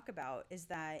want to talk about is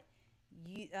that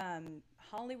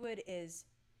Hollywood is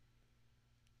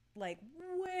like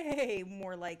way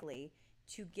more likely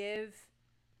to give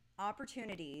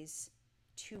opportunities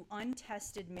to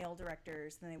untested male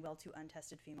directors than they will to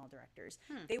untested female directors.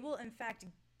 They will, in fact,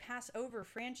 pass over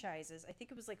franchises. I think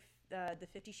it was like the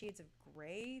 50 Shades of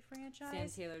Grey franchise.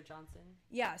 Sam Taylor Johnson.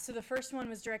 Yeah, so the first one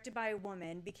was directed by a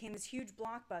woman, became this huge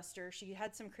blockbuster. She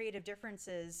had some creative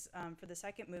differences for the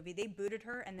second movie. They booted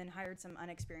her and then hired some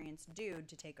unexperienced dude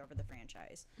to take over the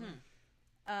franchise.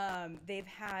 They've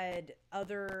had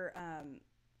other,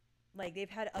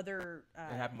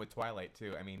 It happened with Twilight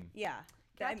too. I mean, yeah.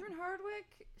 Catherine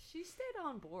Hardwicke, she stayed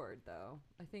on board though.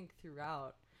 I think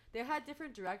throughout. They had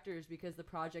different directors because the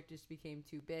project just became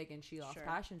too big and she lost Sure.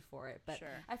 passion for it. But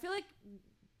Sure. I feel like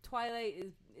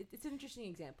Twilight it's an interesting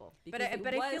example because I it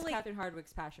feel was like- Catherine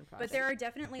Hardwicke's passion project. But there are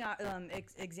definitely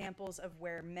examples of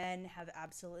where men have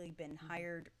absolutely been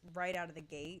hired right out of the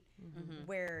gate,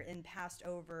 where they've passed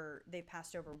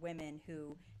over women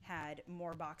who had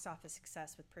more box office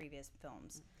success with previous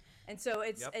films. And so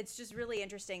it's just really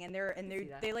interesting, and see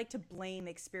that. they like to blame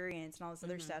experience and all this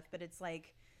other stuff, but it's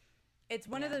like it's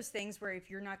one of those things where if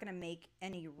you're not going to make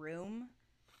any room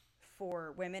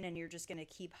for women and you're just going to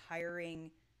keep hiring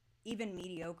even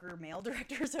mediocre male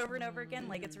directors over and over again,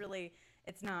 like it's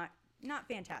not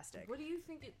fantastic. What do you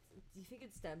think do you think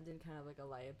it stemmed in kind of like a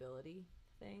liability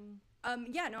thing?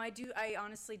 Yeah, no, I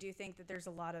honestly do think that there's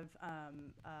a lot of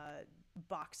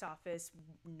box office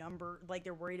number, like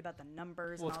they're worried about the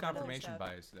numbers. well, and it's all that other confirmation stuff.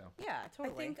 bias though. Yeah,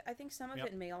 totally. I think some of Yep.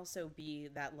 it may also be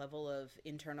that level of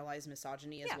internalized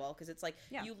misogyny as Yeah. well, because it's like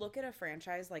Yeah. you look at a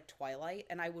franchise like Twilight,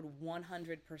 and I would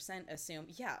 100% assume,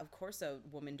 yeah, of course a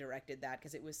woman directed that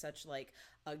because it was such like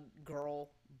a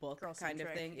girl book kind of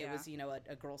Girl-centric, thing. It yeah. was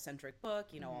a girl centric book.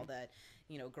 All that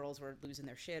girls were losing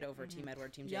their shit over Team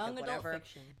Edward, Team Young Jacob, adult whatever.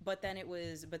 fiction. But then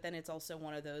it's also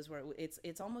one of those where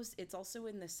it's also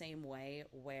in the same way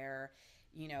where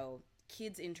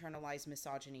kids internalize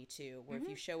misogyny too, where if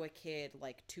you show a kid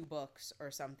like two books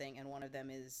or something and one of them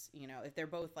is if they're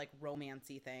both like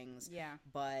romancy things, Yeah.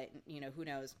 but who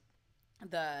knows,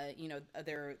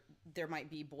 there might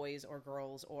be boys or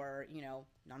girls or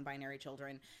non-binary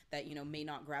children that may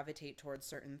not gravitate towards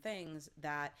certain things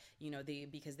that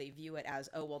because they view it as,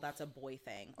 oh well, that's a boy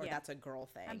thing or Yeah. that's a girl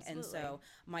thing. And so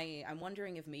Absolutely. I'm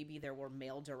wondering if maybe there were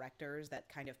male directors that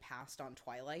kind of passed on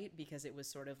Twilight because it was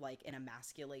sort of like an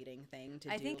emasculating thing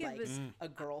to I do, think it like was- a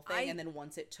girl thing, and then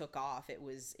once it took off, it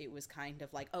was kind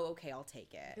of like, oh okay, I'll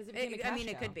take it. 'Cause it became a I cash mean,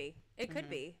 it cow. could be. It could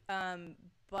be.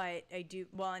 But I do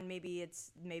well, and maybe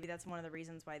that's one of the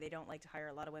reasons why they don't like to hire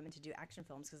a lot of women to do action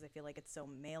films because they feel like it's so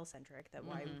male centric that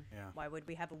why would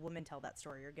we have a woman tell that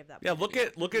story or give that? Yeah, point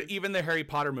of look at even the Harry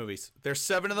Potter movies. There's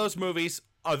 7 of those movies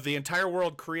of the entire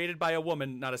world created by a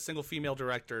woman. Not a single female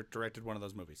director directed one of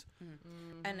those movies, and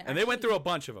they went actually- through a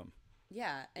bunch of them.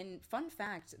 Yeah, and fun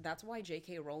fact, that's why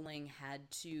J.K. Rowling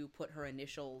had to put her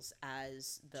initials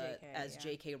as JK, yeah.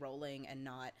 J.K. Rowling and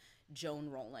not Joan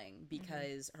Rowling,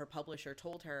 because her publisher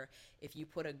told her, if you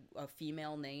put a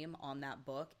female name on that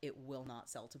book, it will not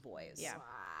sell to boys. Yeah.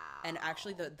 And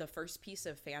actually the first piece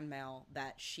of fan mail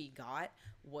that she got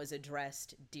was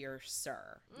addressed Dear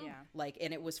Sir. Yeah.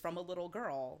 And it was from a little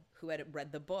girl who had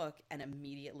read the book and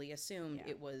immediately assumed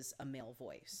Yeah. it was a male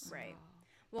voice. Right.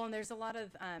 Well, and there's a lot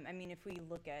of, I mean, if we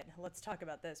look at, let's talk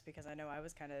about this because I know I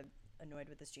was kind of annoyed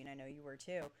with this, Gene. I know you were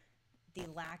too. The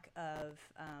lack of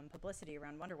publicity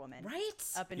around Wonder Woman. Right?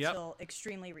 Up until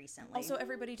extremely recently. Also,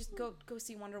 everybody just go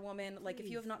see Wonder Woman. Like, if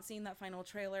you have not seen that final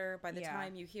trailer, by the Yeah.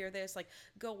 time you hear this, like,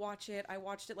 go watch it. I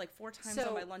watched it like 4 times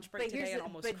on my lunch break but here's today and the-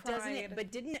 almost but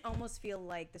cried. didn't it almost feel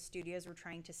like the studios were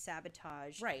trying to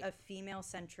sabotage Right. a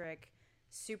female-centric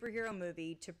superhero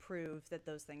movie to prove that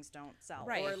those things don't sell,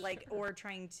 Right. or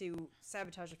trying to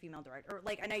sabotage a female director, or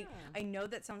like, and I know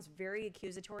that sounds very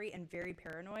accusatory and very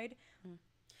paranoid,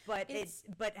 but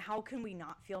but how can we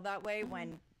not feel that way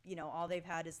when all they've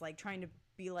had is like trying to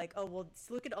be like, oh well,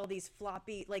 look at all these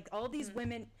floppy, like all these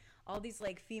women, all these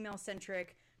like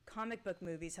female-centric comic book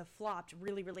movies have flopped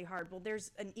really, really hard. Well,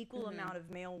 there's an equal amount of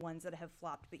male ones that have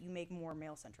flopped, but you make more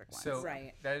male-centric ones. So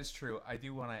Right. that is true. I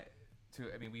do want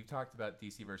to. I mean, we've talked about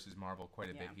DC versus Marvel quite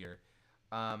a bit here.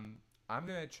 I'm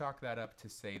gonna chalk that up to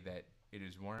say that it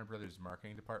is Warner Brothers'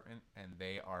 marketing department, and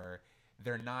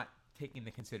they're not taking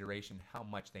into consideration how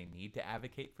much they need to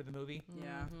advocate for the movie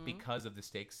Yeah. because of the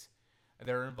stakes that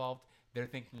are involved. They're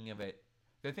thinking of it.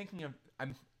 They're thinking of.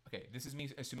 Okay. This is me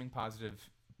assuming positive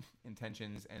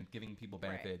intentions and giving people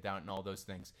benefit Right. of doubt and all those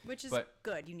things. Which is But-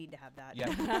 good. You need to have that.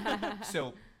 Yeah.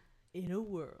 So In a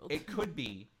world. it could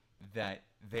be that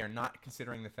they're not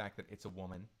considering the fact that it's a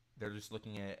woman. They're just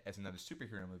looking at it as another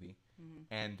superhero movie,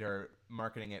 and they're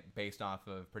marketing it based off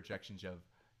of projections of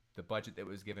the budget that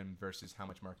was given versus how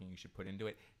much marketing you should put into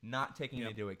it, not taking Yep.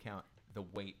 into account the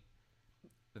weight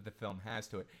that the film has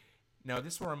to it. Now, if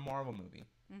this were a Marvel movie,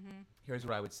 here's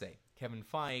what I would say. Kevin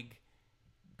Feige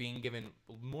being given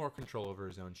more control over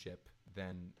his own ship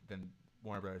than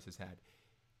Warner Brothers has had.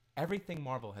 Everything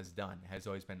Marvel has done has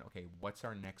always been, okay, what's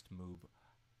our next move?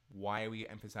 Why are we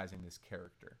emphasizing this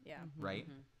character? Yeah. Right?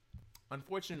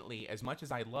 Unfortunately, as much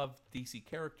as I love DC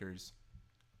characters,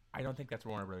 I don't think that's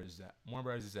where Warner Brothers is at. Warner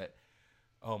Brothers is at,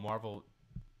 oh, Marvel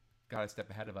got a step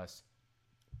ahead of us.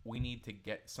 We need to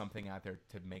get something out there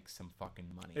to make some fucking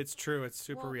money. It's true. It's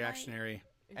super Well, my- reactionary.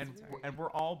 and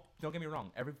we're all, don't get me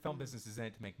wrong, every film business is in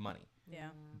it to make money. Yeah.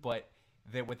 But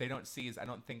what they don't see is,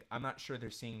 I'm not sure they're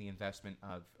seeing the investment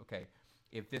of, okay,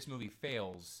 if this movie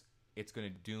fails, it's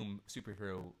going to doom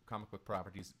superhero comic book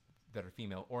properties that are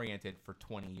female oriented for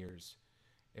 20 years,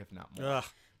 if not more. Ugh.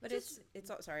 But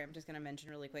sorry, I'm just going to mention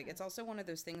really quick. It's also one of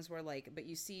those things where but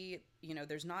you see,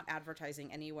 there's not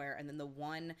advertising anywhere. And then the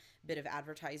one bit of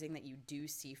advertising that you do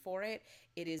see for it,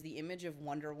 it is the image of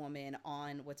Wonder Woman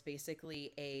on what's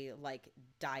basically a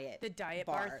diet. The diet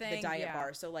bar thing, The diet yeah.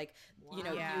 bar. So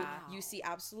Yeah. you see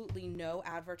absolutely no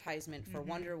advertisement for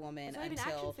Wonder Woman There's not even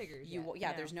until action figures yet.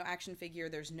 yeah, there's no action figure.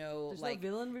 There's no There's no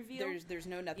villain reveal? There's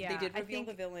no nothing. Yeah, They did I reveal think-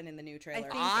 the villain in the new trailer.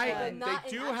 But not They in do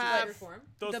action have figure form.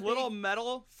 those The little big-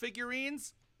 metal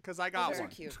figurines because I got Those are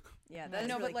one. cute. Yeah. That's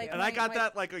No, but, really like, cute. And I My- got my-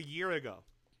 that like a year ago.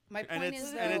 My And point it's-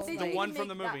 is, and though, it's the didn't one from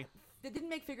the make movie. They didn't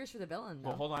make figures for the villain, though.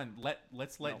 Well, hold on.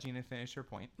 Let's let No. Gina finish her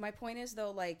point. My point is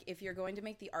though, if you're going to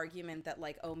make the argument that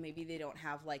oh, maybe they don't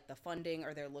have the funding,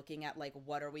 or they're looking at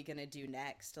what are we gonna do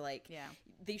next, Yeah.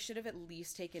 they should have at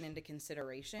least taken into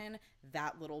consideration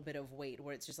that little bit of weight,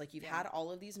 where it's just you've had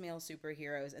all of these male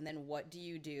superheroes, and then what do?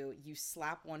 You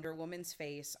slap Wonder Woman's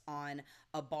face on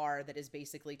a bar that is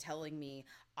basically telling me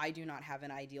I do not have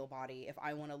an ideal body. If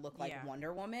I want to look like Yeah.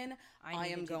 Wonder Woman, I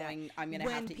need to do that. I'm gonna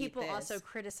when have to people eat this. also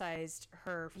criticized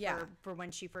her for, Yeah. for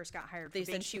when she first got hired, They for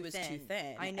being said she was too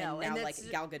thin. I know, And now that's,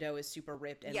 Gal Gadot is super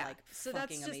ripped and Yeah, so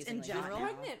that's fucking just in amazingly general- hot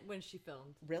now. Pregnant when she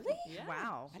filmed. Really? Yeah.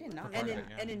 wow. I did not know And that.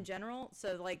 in, and in general,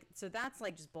 so that's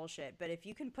just bullshit. But if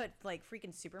you can put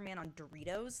freaking Superman on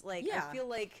Doritos, Yeah.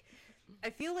 I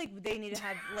feel like they need to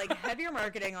have heavier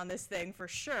marketing on this thing for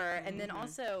sure. And then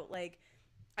also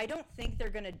I don't think they're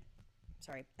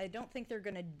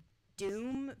gonna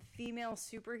doom female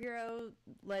superhero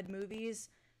led movies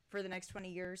for the next 20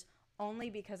 years, only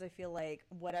because I feel like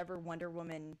whatever Wonder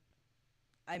Woman,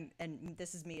 and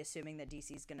this is me assuming that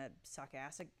DC's gonna suck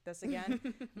ass at this again.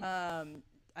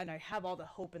 And I have all the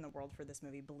hope in the world for this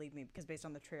movie, believe me, because based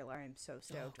on the trailer, I am so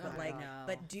stoked. God,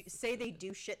 but no. say they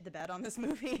do shit the bed on this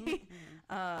movie,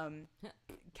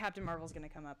 Captain Marvel's gonna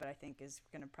come up, but I think is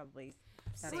gonna probably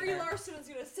save Brie it. Larson is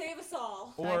gonna save us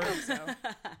all. Or, So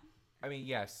I mean,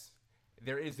 yes,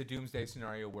 there is the doomsday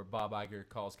scenario where Bob Iger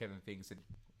calls Kevin Feige and said,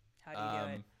 how do you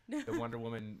do it? the Wonder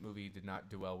Woman movie did not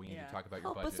do well. We need Yeah. to talk about your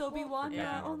Help budget. us, Obi-Wan. for Yeah,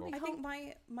 Captain Marvel." only I hope.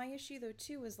 think my issue though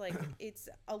too is it's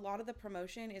a lot of the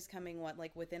promotion is coming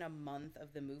within a month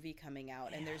of the movie coming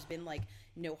out, and there's been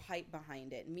no hype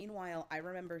behind it. Meanwhile, I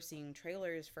remember seeing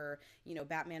trailers for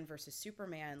Batman versus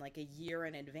Superman a year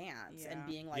in advance and Yeah.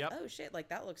 being Yep. oh shit,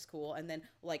 that looks cool, and then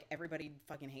everybody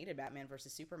fucking hated Batman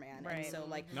versus Superman, Right. and so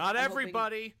Not I'm hoping-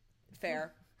 everybody.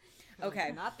 fair.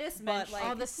 Okay, Not this But, mensch.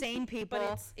 All the same people.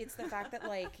 but it's the fact that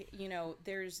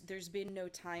there's been no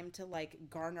time to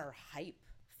garner hype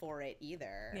for it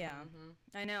either. yeah,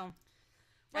 I know.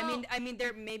 Well- I mean,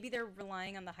 they're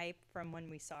relying on the hype from when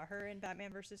we saw her in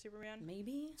Batman versus Superman.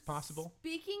 Maybe It's possible.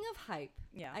 Speaking of hype,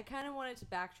 Yeah. I kind of wanted to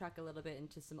backtrack a little bit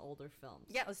into some older films.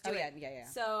 Yeah, let's do Oh it. yeah.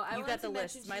 So I You wanted got the to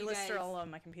mention list. to My you lists are guys all on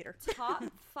my computer. top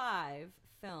 5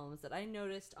 films that I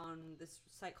noticed on this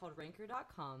site called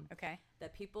Ranker.com Okay.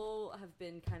 that people have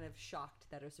been kind of shocked,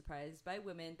 that are surprised by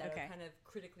women, that Okay. are kind of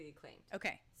critically acclaimed.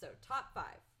 Okay. So top 5.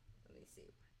 Let me see. 1,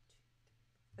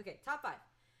 2, 3. Okay, top 5.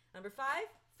 Number 5,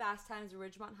 Fast Times at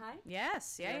Ridgemont High.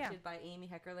 Yes. Yeah. Directed by Amy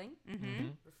Heckerling. Mm-hmm.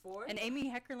 Number 4. And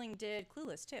Amy Heckerling did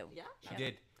Clueless too. yeah. She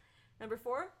did. Number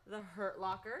 4, The Hurt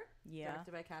Locker, Yeah.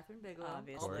 directed by Catherine Bigelow.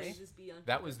 Obviously. All praises be unto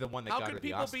That was the one that How got her could the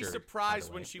people Oscar. be by the surprised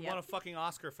way. when she Yep. won a fucking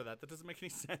Oscar for that? That doesn't make any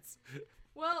sense.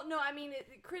 Well, no, I mean,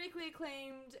 it critically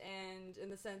acclaimed, and in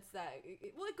the sense that,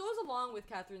 it goes along with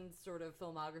Catherine's sort of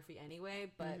filmography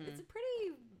anyway, but it's a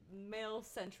pretty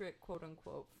male-centric,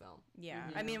 quote-unquote film. Yeah.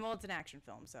 I mean, well, it's an action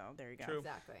film, so there you go. True.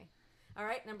 Exactly. All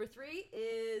right, number 3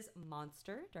 is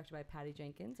Monster, directed by Patty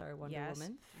Jenkins, our Wonder Yes.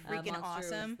 Woman. Freaking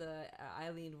Monster awesome. Was the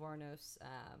Eileen Vornos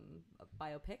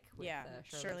biopic with Yeah.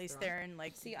 Charlize Theron,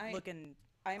 like, See, looking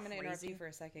I'm going to interrupt crazy. you for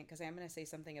a second because I'm going to say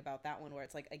something about that one where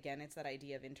it's like, again, it's that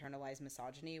idea of internalized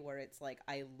misogyny where it's like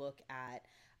I look at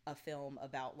a film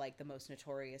about like the most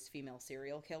notorious female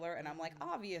serial killer and I'm like,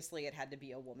 obviously it had to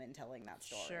be a woman telling that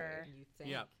story. Sure. You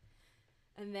think? Yep.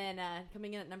 And then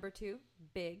coming in at number 2,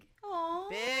 Big. Aww.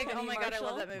 Big. Penny Oh my god, I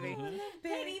love Marshall. that movie.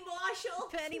 Penny Marshall.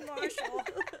 Penny Marshall.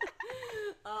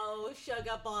 Oh,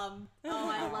 sugar bum. Oh,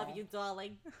 I love you,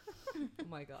 darling. Oh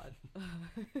my god.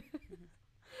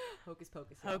 Hocus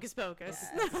Pocus. yeah. Hocus Pocus.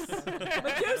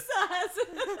 Medusa has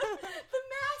the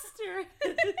master.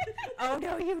 Oh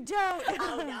no, you don't.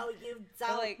 Oh no, you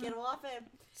don't. like- Get off him.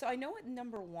 So I know what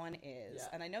number 1 is, Yeah.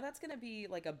 and I know that's going to be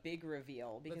like a big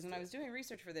reveal because Let's when do I it. was doing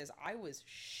research for this, I was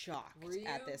shocked Were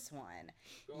at you? this one.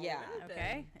 Yeah.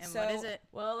 Okay, and So- what is it?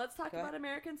 Well, let's talk Go about ahead.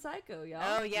 American Psycho,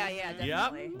 y'all. Oh yeah, yeah, Yep.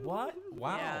 definitely. What?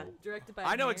 Wow. Yeah. Directed by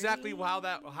I know Mary exactly how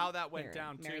that went Herron.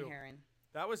 down Mary too. Herron.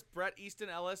 That was Bret Easton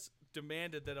Ellis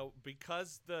demanded that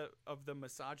because of the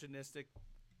misogynistic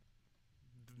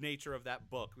nature of that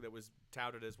book that was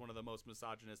touted as one of the most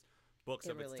misogynist books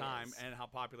It of its really time is. and how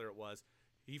popular it was,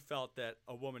 he felt that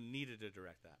a woman needed to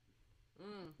direct that.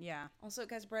 Yeah. Also,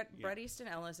 guys, Bret Easton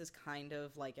Ellis is kind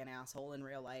of like an asshole in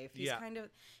real life. He's Yeah.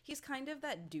 he's kind of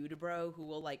that dude bro who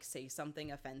will like say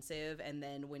something offensive, and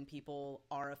then when people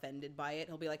are offended by it,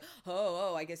 he'll be like,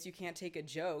 "Oh, I guess you can't take a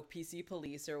joke, PC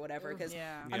police or whatever." Because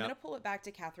Yeah. I'm Yep. gonna pull it back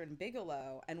to Catherine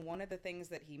Bigelow, and one of the things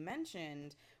that he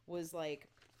mentioned was like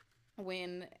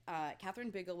when Catherine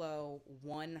Bigelow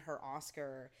won her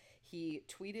Oscar, he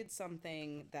tweeted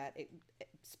something that it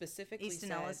specifically Easton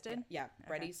said, Ellis did? Yeah,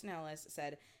 Bret Okay. Easton Ellis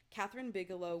said, Catherine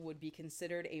Bigelow would be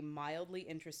considered a mildly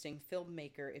interesting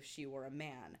filmmaker if she were a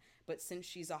man, but since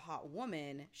she's a hot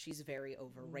woman, she's very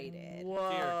overrated. Whoa.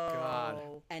 Dear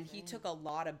God. And he took a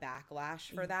lot of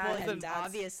backlash for that. Well, and then that's,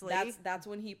 obviously. that's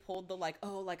when he pulled the like,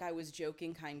 oh, like I was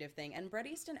joking kind of thing. And Bret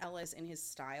Easton Ellis, in his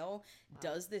style,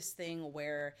 does this thing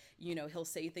where, you know, he'll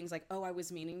say things like, oh, I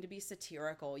was meaning to be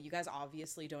satirical. You guys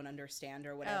obviously don't understand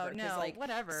or whatever. Oh, 'Cause, no, like,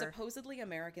 whatever. Supposedly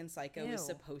American Psycho Ew. is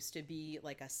supposed to be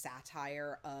like a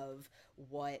satire of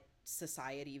what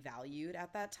society valued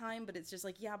at that time, but it's just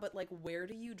like, yeah, but like where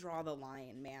do you draw the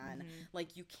line, man?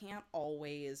 Like you can't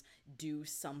always do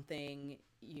something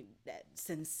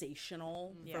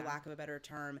sensational, for Yeah. lack of a better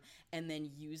term, and then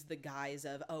use the guise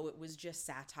of, oh, it was just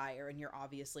satire and you're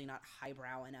obviously not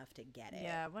highbrow enough to get it.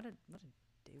 Yeah. What a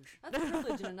douche. That's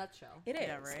privilege in a nutshell. It is.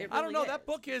 Yeah, right. It I don't know. really That is.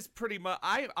 book is pretty much.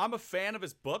 I'm a fan of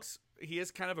his books. He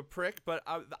is kind of a prick, but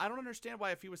I don't understand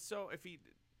why I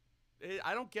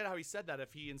don't get how he said that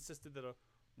if he insisted that a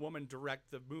woman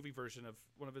direct the movie version of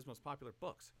one of his most popular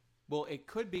books. Well, it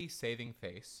could be Saving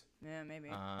Face. Yeah, maybe.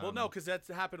 Well, no, because that's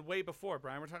happened way before,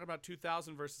 Brian. We're talking about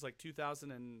 2000 versus like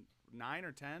 2009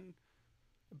 or 10.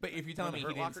 But if you're telling me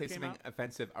When he The Hurt didn't say Locker came something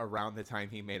offensive around the time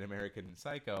he made American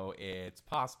Psycho, it's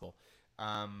possible.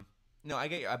 No, I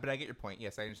get you, but I get your point.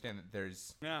 Yes, I understand that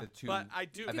there's Yeah, the two but I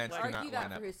do- events like- do not Argue line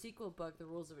that up. for his sequel book, The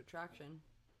Rules of Attraction,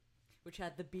 which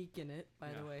had the beak in it,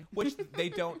 by the way. Which they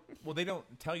don't. Well, they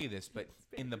don't tell you this, but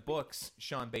in the books,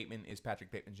 Sean Bateman is Patrick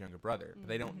Bateman's younger brother. But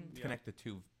they don't connect the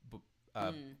two books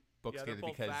Yeah, they're together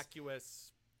both because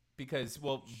vacuous.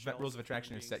 Rules shells of of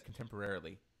Attraction is human set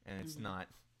contemporarily, and it's not.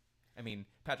 I mean,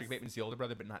 Patrick Bateman's the older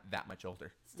brother, but not that much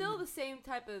older. Still the same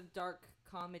type of dark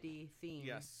comedy theme.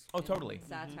 Yes. Oh, and totally.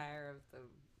 Satire of the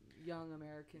young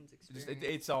Americans' Just, experience.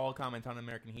 it's all comment on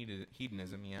American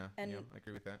hedonism. Yeah, And- yeah, I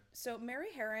agree with that. So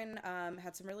Mary Herron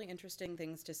had some really interesting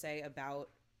things to say about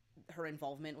her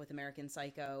involvement with American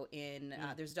Psycho in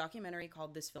there's a documentary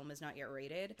called This Film Is Not Yet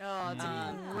Rated. Oh, it's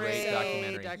a Great great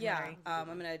documentary. documentary. Yeah, I'm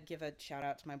gonna give a shout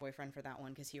out to my boyfriend for that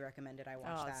one because he recommended I watch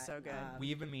Oh, that. it's so good.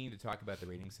 We've been meaning to talk about the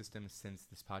rating system since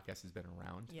this podcast has been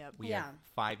around. Yep. We Yeah. have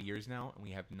 5 years now, and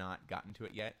we have not gotten to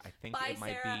it yet. I think Bye, it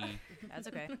might Sarah. That's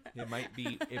okay.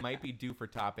 it might be due for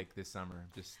topic this summer.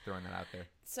 I'm just throwing that out there.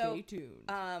 So, Stay tuned.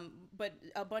 but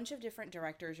a bunch of different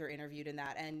directors are interviewed in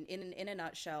that, and in a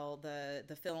nutshell, the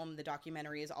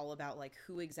documentary is all about like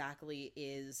who exactly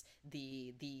is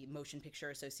the Motion Picture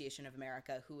Association of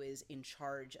America, who is in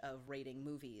charge of rating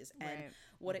movies, and Right.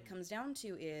 what it comes down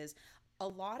to is a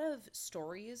lot of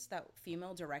stories that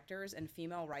female directors and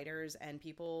female writers and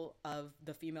people of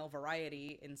the female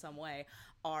variety in some way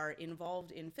are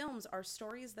involved in films are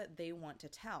stories that they want to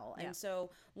tell. Yeah. And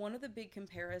so one of the big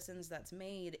comparisons that's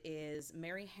made is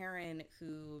Mary Harron,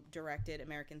 who directed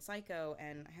American Psycho,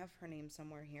 and I have her name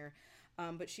somewhere here.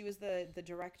 But she was the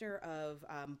director of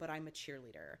But I'm a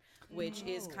Cheerleader, which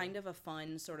is kind of a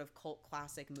fun sort of cult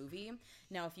classic movie.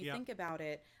 Now, if you Yeah. think about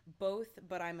it, both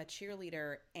But I'm a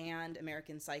Cheerleader and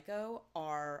American Psycho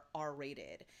are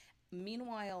R-rated.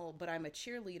 Meanwhile, But I'm a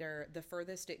Cheerleader, the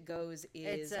furthest it goes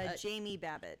is It's Jamie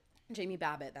Babbitt. Jamie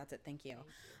Babbitt, that's it, thank you.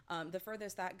 The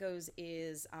furthest that goes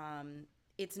is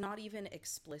it's not even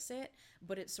explicit,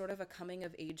 but it's sort of a coming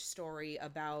of age story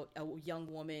about a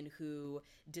young woman who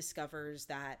discovers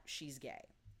that she's gay.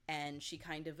 And she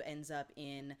kind of ends up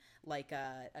in like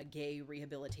a gay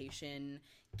rehabilitation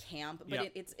camp, but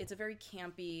Yep. it's a very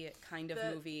campy kind of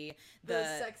The- movie. The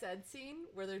sex ed scene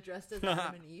where they're dressed as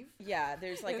Adam and Eve. Yeah,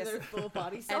 there's like in their full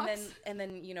body socks. and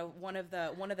then you know one of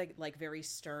the like very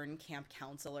stern camp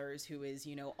counselors who is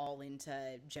all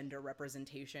into gender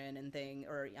representation and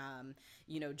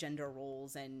gender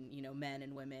roles and men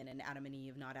and women and Adam and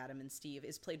Eve, not Adam and Steve,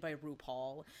 is played by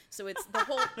RuPaul. So it's the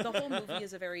whole movie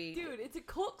is a very Dude, it's a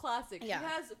cult classic. Yeah. He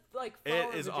has like It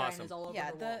flower is vaginas awesome. all over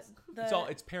yeah the the walls.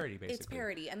 It's parody, basically. It's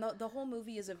parody, and the whole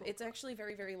movie is it's actually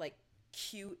very, very like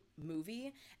cute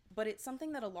movie, but it's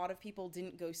something that a lot of people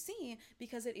didn't go see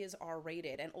because it is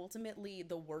R-rated. And ultimately,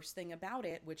 the worst thing about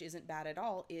it, which isn't bad at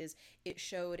all, is it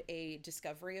showed a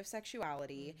discovery of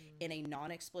sexuality in a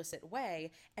non-explicit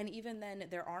way. And even then,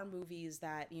 there are movies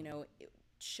that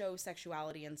show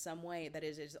sexuality in some way that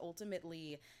is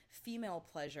ultimately female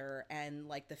pleasure and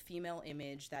like the female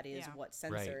image that is Yeah. what's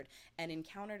censored. And in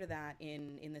counter to that,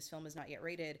 in This Film Is Not Yet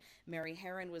Rated, Mary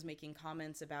Harron was making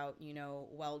comments about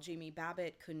well, Jamie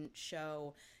Babbitt couldn't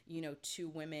show two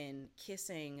women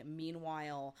kissing,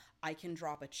 meanwhile I can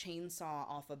drop a chainsaw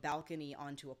off a balcony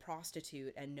onto a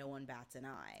prostitute and no one bats an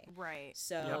eye. Right.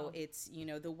 So it's,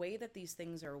 the way that these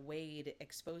things are weighed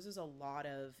exposes a lot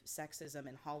of sexism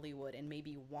in Hollywood, and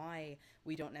maybe why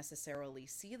we don't necessarily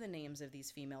see the names of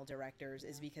these female directors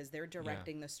is because they're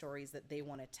directing the stories that they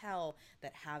want to tell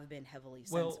that have been heavily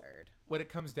censored. What it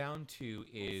comes down to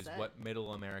is said. what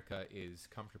middle America is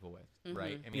comfortable with,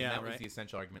 right? I mean, Yeah, that was right. the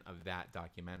essential argument of that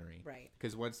documentary. Right.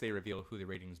 Because once they reveal who the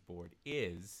ratings board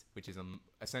is, which is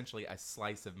essentially a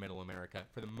slice of middle America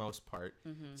for the most part,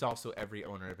 it's also every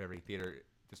owner of every theater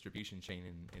distribution chain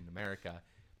in America,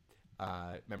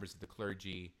 members of the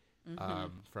clergy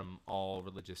from all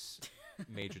religious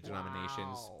major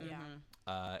denominations,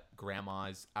 Yeah.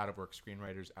 grandmas, out-of-work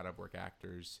screenwriters, out-of-work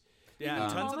actors. Yeah,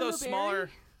 tons Mama of those Blueberry?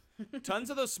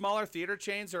 smaller theater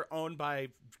chains are owned by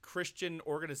Christian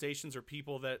organizations or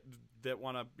people that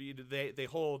want to be. They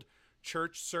hold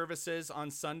church services on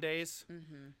Sundays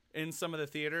in some of the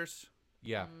theaters.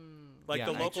 Yeah. Like Yeah,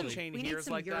 the local actually- chain We here need is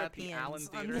some like that. The Allen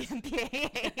Europeans on the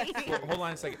Theaters. MPAA. Well, hold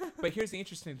on a second. But here's the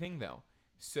interesting thing, though.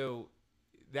 So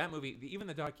that movie, even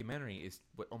the documentary, is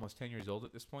almost 10 years old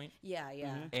at this point. Yeah,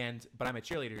 yeah. But I'm a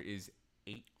Cheerleader is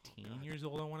 18 years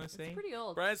old, I want to say. It's pretty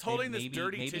old. Brian's holding this Maybe-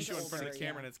 dirty maybe tissue in front of the older,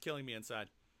 camera, yeah. and it's killing me inside.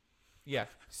 Yeah.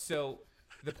 So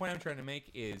the point I'm trying to make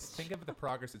is think of the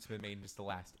progress that's been made in just the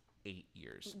last 8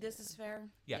 years. This is fair.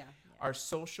 Yeah. Our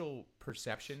social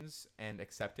perceptions and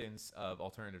acceptance of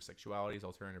alternative sexualities,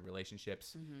 alternative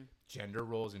relationships, gender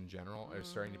roles in general are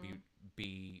starting to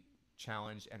be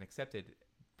challenged and accepted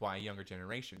by younger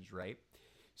generations, right?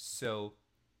 So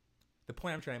the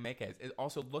point I'm trying to make is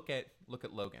also look at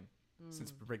Logan,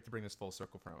 since to bring this full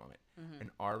circle for a moment.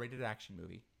 An R-rated action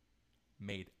movie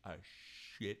made a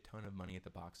shit ton of money at the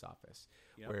box office.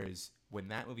 Yep. Whereas when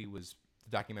that movie was the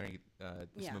documentary,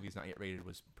 This Yeah. Movie Is Not Yet Rated,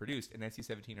 was produced, an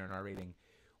NC-17 or an R rating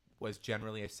was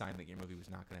generally a sign that your movie was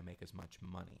not going to make as much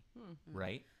money,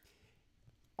 right?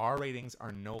 R ratings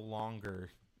are no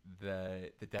longer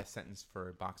the death sentence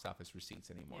for box office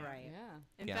receipts anymore. Right. Yeah.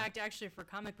 In Yeah. fact, actually, for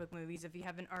comic book movies, if you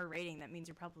have an R rating, that means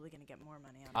you're probably going to get more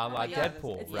money on it. A la yeah,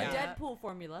 Deadpool, It's right? the Yeah. Deadpool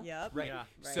formula. Yep. Right. Yeah.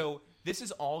 Right. So this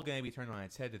is all going to be turned on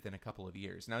its head within a couple of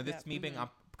years. Now, this Yep. me being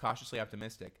cautiously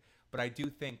optimistic, but I do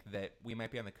think that we might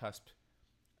be on the cusp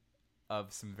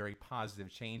of some very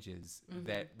positive changes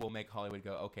that will make Hollywood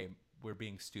go, okay, we're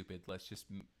being stupid. Let's just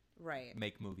Right.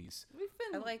 make movies. We've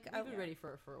been I we've been ready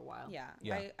for a while. Yeah,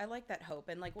 Yeah. I like that hope.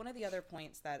 And like one of the other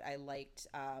points that I liked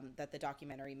that the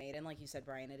documentary made, and like you said,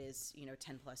 Brian, it is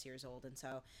 10 plus years old, and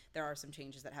so there are some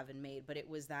changes that have been made. But it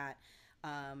was that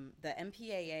the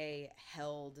MPAA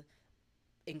held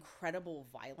incredible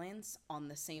violence on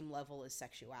the same level as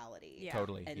sexuality. Yeah.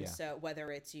 Totally. And yeah. so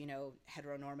whether it's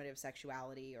heteronormative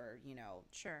sexuality or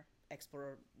Sure.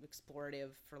 explorative,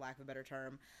 for lack of a better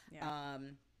term. Yeah.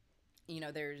 You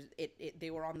know, they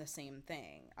were on the same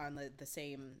thing, on the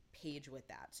same page with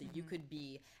that. So you could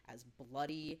be as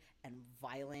bloody and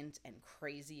violent and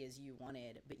crazy as you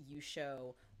wanted, but you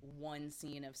show one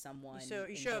scene of someone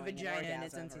You show a enjoying an vagina and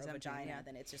it's orgasm or a NC-17, vagina, yeah.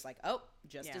 then it's just like, oh,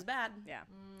 just Yeah. as bad. Yeah.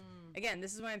 Again,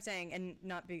 this is what I'm saying, and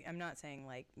I'm not saying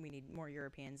like we need more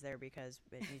Europeans there because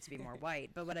it needs to be more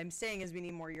white. But what I'm saying is we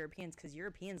need more Europeans because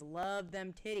Europeans love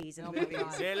them titties in movies.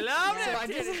 They love So that I'm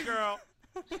just- titty, girl.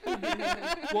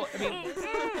 Well, I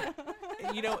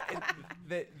mean, you know,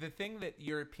 the thing that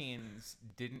Europeans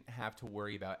didn't have to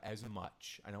worry about as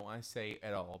much, I don't want to say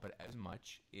at all, but as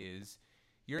much, is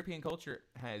European culture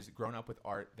has grown up with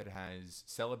art that has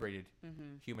celebrated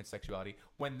human sexuality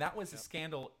when that was a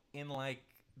scandal in like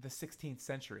the 16th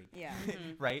century. Yeah.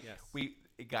 Right? Yes.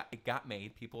 It got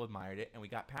made, people admired it, and we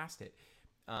got past it.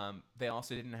 They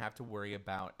also didn't have to worry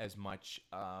about as much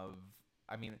of,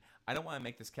 I mean, I don't want to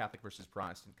make this Catholic versus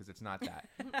Protestant because it's not that.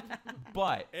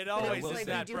 But It But always it's will is like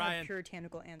say- we that, do Brian. have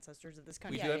puritanical ancestors of this we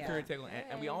country. do have yeah. puritanical,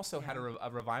 and we also had a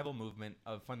revival movement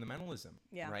of fundamentalism,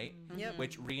 Yeah. right? Yep.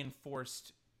 Which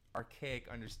reinforced archaic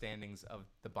understandings of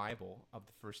the Bible, of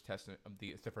the First Testament, of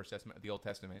the First Testament, of the Old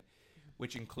Testament,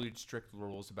 which include strict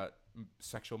rules about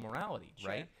sexual morality,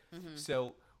 right?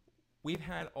 So we've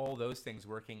had all those things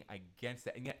working against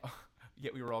that, and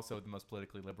yet we were also the most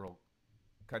politically liberal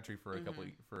country for a couple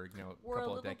We're a couple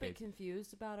little of bit decades.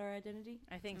 confused about our identity.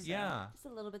 I think so. Yeah, Just a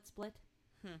little bit split.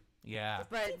 yeah.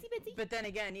 But then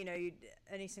again, you know,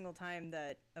 any single time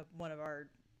that one of our,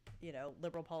 you know,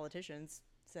 liberal politicians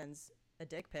sends a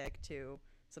dick pic to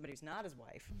somebody who's not his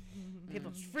wife,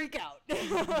 people just freak out.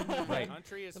 Right.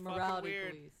 Country is The fucking morality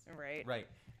weird. police. Right. Right.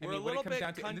 I We're mean, a when it little comes bit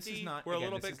down to, and this is cunty. not, We're a again,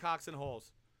 little this bit is- cocks and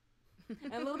holes.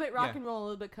 And a little bit rock Yeah. and roll, a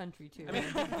little bit country too. I mean,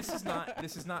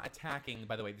 this is not attacking.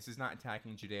 By the way, this is not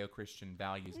attacking Judeo-Christian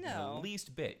values in No. the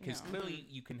least bit, because No. clearly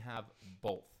you can have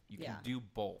both. You can Yeah. do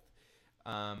both.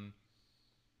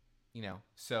 You know,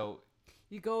 so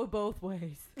you go both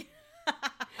ways.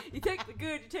 You take the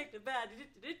good, you take the bad.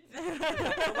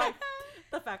 The life-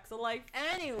 the facts of life.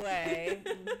 Anyway,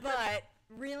 but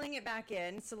reeling it back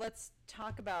in, so let's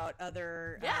talk about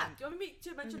other. Yeah. Do you want me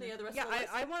to mention the other rest Yeah, of the list?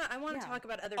 I want to Yeah. talk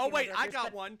about other. Oh female wait, I directors, got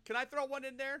but- one. Can I throw one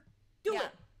in there? Do yeah.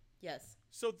 it. Yes.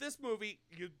 So this movie,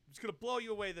 it's gonna blow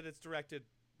you away that it's directed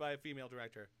by a female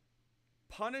director.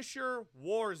 Punisher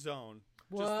Warzone.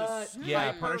 What? Just this yeah,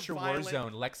 hyper Punisher violent-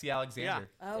 Warzone, Lexi Alexander.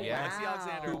 Oh, yeah. Lexi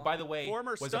Alexander. Who, by the way,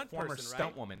 Former was stunt a former person, stunt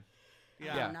right? woman.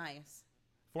 Yeah. Yeah. Oh, nice.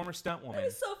 Former stunt That woman.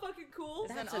 is so fucking cool.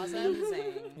 Isn't that That's awesome?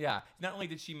 amazing. Yeah. Not only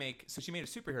did she make a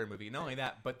superhero movie. Not only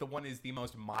that, but the one is the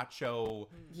most macho,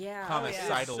 Yeah.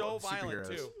 homicidal so of violent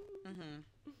superheroes. too.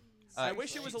 Mm-hmm. I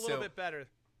wish it was a little so- bit better.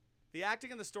 The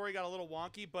acting and the story got a little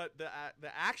wonky, but the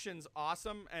action's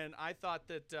awesome. And I thought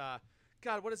that,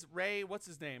 God, what is Ray? What's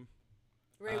his name?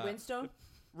 Ray Winstone.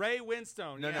 Ray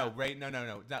Winstone. No, yeah.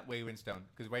 no, not Ray Winstone,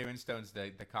 because Ray Winstone's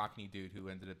the Cockney dude who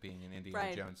ended up being in Indiana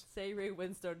Brian, Jones. say Ray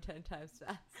Winstone 10 times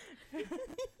fast.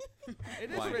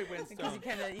 It is Why? Ray Because Winstone.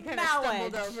 you kind of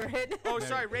Knowledge. stumbled over it. Oh,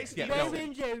 sorry, Ray Yeah,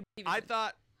 Stevenson. no. I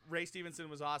thought Ray Stevenson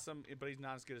was awesome, but he's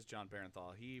not as good as John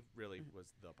Barenthal. He really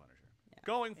was the Punisher.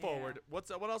 Going forward,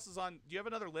 what else is on? Do you have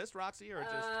another list, Roxy, or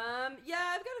just? Yeah,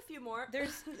 I've got a few more.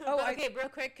 There's Oh, okay, real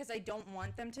quick, because I don't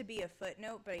want them to be a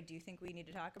footnote, but I do think we need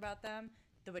to talk about them.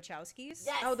 The Wachowskis.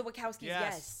 Yes. Oh, the Wachowskis.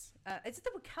 Yes. Yes. Is it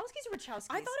the Wachowskis or Wachowskis?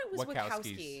 I thought it was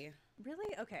Wachowskis. Wachowski.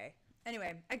 Really? Okay.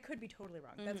 Anyway, I could be totally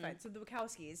wrong. That's fine. So the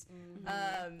Wachowskis.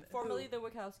 Formerly the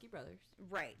Wachowski brothers.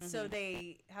 Right. So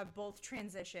they have both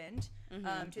transitioned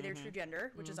to their true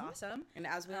gender, which is awesome. And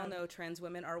as we all know, trans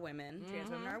women are women. Trans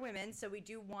women are women, so we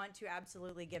do want to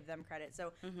absolutely give them credit.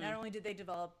 So not only did they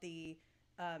develop the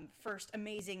first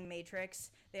amazing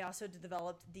Matrix, they also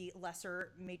developed the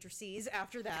lesser matrices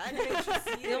after that.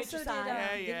 They also did,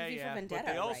 Yeah, did yeah, V for yeah. Vendetta,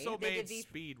 But they also right? They made did V-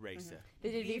 Speed Racer.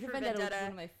 They did V V for for Vendetta, which is Vendetta.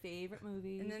 one of my favorite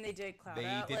movies. And then they did Cloud They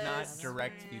Atlas. did not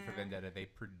direct V for Vendetta. They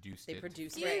produced They it.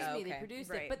 produced Excuse it. Oh, me, okay. they produced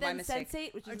Right. it. But My then mistake.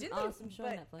 Sense8, which Oh, is did an they? awesome show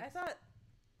on But Netflix.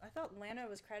 I thought Lana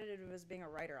was credited as being a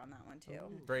writer on that one too.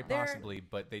 Very They're- possibly,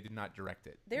 but they did not direct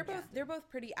it. They're both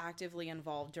pretty actively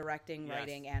involved directing, Yes.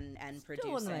 writing, and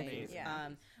Still one of my producing. favorites. Yeah.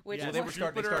 Which Yeah, Well, they were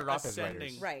Jupiter started off as Ascending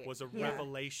writers. Right. was a Yeah.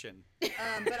 revelation.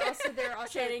 But also they're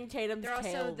also Channing Tatum's they're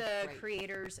also tail. the Right.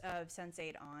 creators of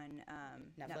Sense8 on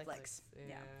Netflix. Netflix.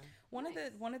 Yeah.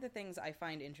 One of the things I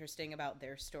find interesting about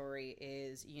their story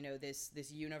is, you know, this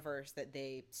universe that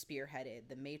they spearheaded,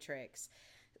 the Matrix.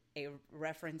 a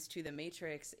reference to the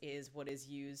Matrix is what is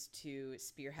used to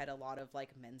spearhead a lot of like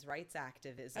men's rights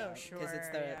activism. Oh, sure, Because it's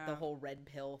the whole red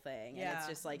pill thing. And it's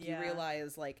just like you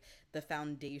realize like the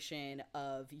foundation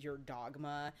of your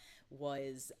dogma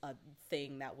was a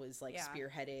thing that was like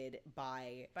spearheaded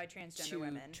by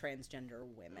transgender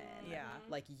women. Yeah.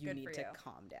 Like you Good need for to you.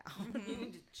 calm down. You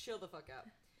need to chill the fuck out.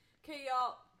 Okay,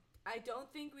 y'all. I don't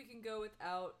think we can go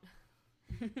without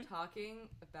talking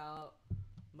about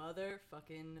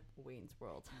motherfucking Wayne's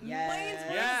World. Yes. Wayne's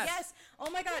World, Yes. yes. Oh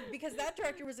my god, because that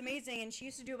director was amazing, and she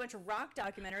used to do a bunch of rock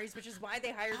documentaries, which is why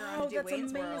they hired her on to do that's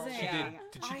Wayne's World. amazing. She Yeah.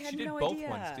 did. I had She did no both idea.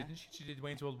 ones, didn't she? She did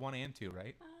Wayne's World 1 and 2,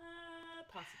 right?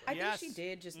 Possibly. I Yes. think she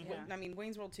did. Just, I mean,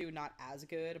 Wayne's World 2 not as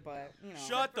good, but you know.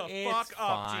 Shut the It's fuck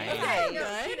up, fine. Gene. Okay,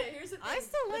 Good. no, here's the thing. I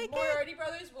still the like it. Moriarty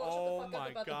brothers will Oh shut the fuck my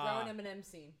up about God. the brown M&M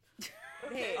scene.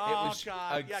 Hey, It Oh, was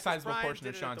God. a Yeah, 'cause sizable Brian portion did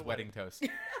of it at Sean's the wedding toast.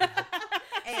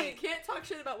 So you can't talk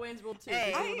shit about Wayne's World 2.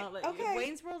 Hey, They will not let you.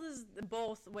 Wayne's World is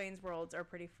both Wayne's Worlds are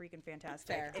pretty freaking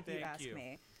fantastic. Fair. If you Thank ask you.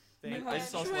 me. Thank I you.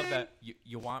 just also love that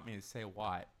you want me to say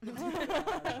what.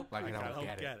 Like I don't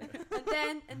get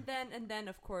it. and then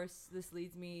of course this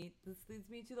leads me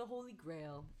to the holy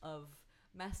grail of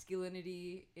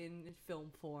masculinity in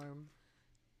film form.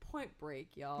 Point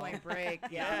Break, y'all. Point Break,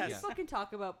 Yes. Let's fucking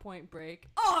talk about Point Break.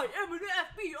 I am an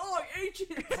FBI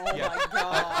agent. Oh Yeah. my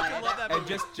god. I love that And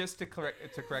movie. just to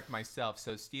correct myself,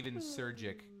 so Steven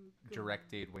Surgic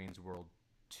directed Wayne's World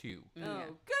 2. Oh,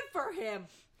 good for him.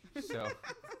 So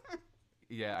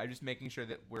yeah, I'm just making sure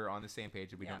that we're on the same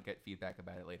page and we Yeah. don't get feedback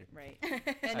about it later. Right.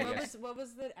 And Yes. what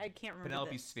was the I can't remember.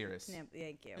 Penelope the, Spheris.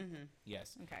 Thank you.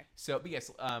 Yes. Okay. So, but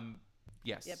yes,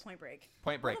 yes. Yeah, Point Break.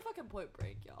 Point Break. Motherfucking Point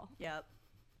Break, y'all. Yep.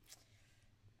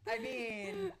 I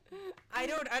mean, I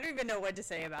don't even know what to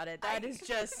say about it. That is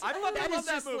just I fucking that love is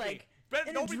that just movie. like But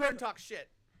an nobody better talk shit.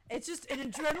 it's just an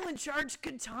adrenaline charged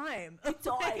good time. It's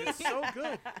so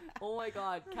good. Oh my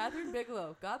God, Catherine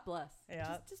Bigelow. God bless.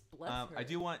 Yeah. Just bless her.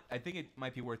 I think it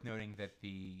might be worth noting that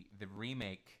the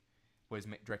remake was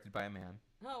directed by a man.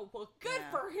 Oh well, good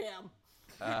Yeah. for him.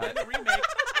 And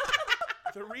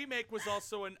the remake was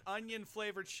also an onion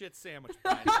flavored shit sandwich.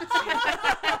 Brian.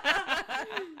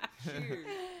 Cheers.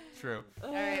 True.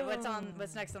 All right,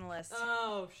 what's next on the list?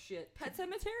 Oh shit, Pet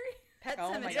Cemetery. Pet Oh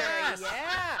my Cemetery. God.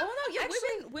 Yeah. Oh no, yeah,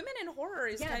 Actually- women in horror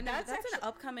is Yeah, kind of that's an actually-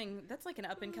 upcoming that's like an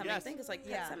up and coming Yes. thing. It's like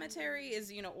Pet Yeah. Cemetery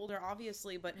is, you know, older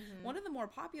obviously, but one of the more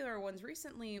popular ones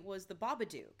recently was The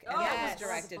Babadook. And Oh, that yes. was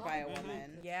directed by a Babadook.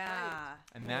 woman. Yeah.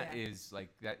 And that Yeah. is like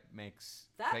that makes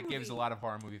That that gives a movie- lot of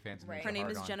horror movie fans. a Right. major Her name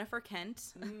hard is on. Jennifer Kent.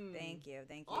 Thank you.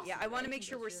 Yeah, Awesome. I want to make Thank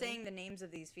sure you, we're Shirley. saying the names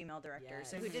of these female directors.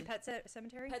 So Yes. who did Pet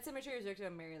Cemetery? Pet Cemetery is directed by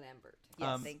Mary Lambert.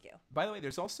 Yes, thank you. By the way,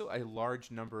 there's also a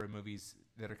large number of movies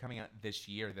that are coming out this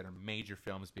year that are major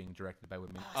films being directed by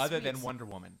women, other than sweet. Wonder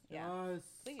Woman. Yeah.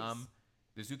 Please.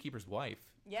 The Zookeeper's Wife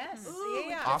Yes. Ooh,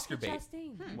 Yeah. Oscar Jessica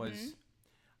bait Chastain. was,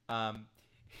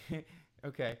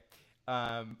 okay.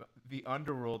 The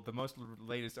Underworld, the most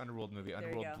latest Underworld movie, you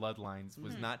Underworld go. Bloodlines,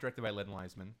 was not directed by Len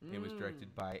Wiseman. It was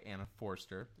directed by Anna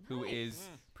Forster, who is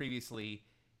previously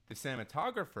the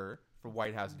cinematographer for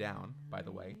White House Down, by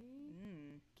the way.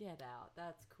 Get out.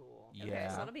 That's cool. Yeah. Okay,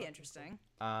 so that'll be interesting.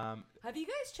 Um, Have you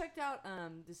guys checked out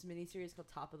this miniseries called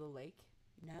Top of the Lake?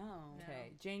 No.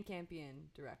 Okay, Jane Campion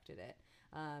directed it.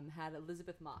 Had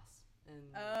Elizabeth Moss.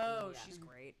 And, Oh, yeah. she's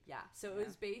great. Yeah, so it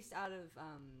was based out of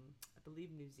I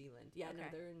believe New Zealand. Yeah, no, Okay.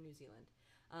 they're in New Zealand.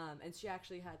 And she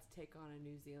actually had to take on a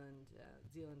New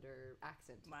Zealander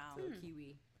accent. Wow. So a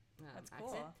Kiwi That's accent.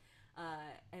 cool.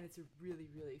 And it's a really,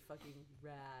 really fucking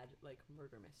rad like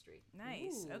murder mystery.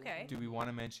 Nice. Ooh. Okay. do we want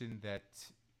to mention that?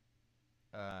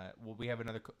 Well, we have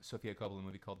another Sofia Coppola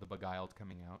movie called The Beguiled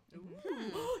coming out.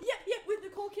 yeah, with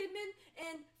Nicole Kidman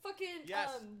and fucking Yes.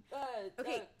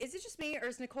 Okay, is it just me or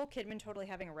is Nicole Kidman totally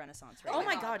having a renaissance right Oh now?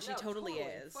 my God, she totally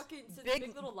is. Fucking since Big-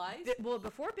 Big Little Lies. Well,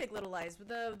 before Big Little Lies,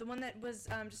 the one that was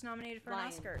just nominated for Lion.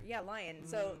 an Oscar. Yeah, Lion.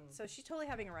 So she's totally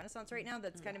having a renaissance right now.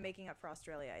 That's kind of making up for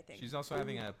Australia, I think. She's also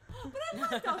having a. But I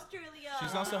loved Australia.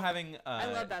 She's also having. I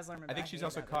love Baz Luhrmann I think back she's in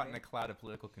also that caught in movie. a cloud of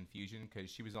political confusion because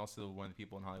she was also one of the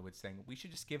people in Hollywood saying we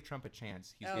should just give Trump a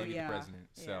chance. He's Oh, going to be yeah. the president.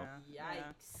 So Yeah.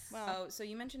 Yikes. Well, Oh, so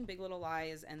you mentioned Big Little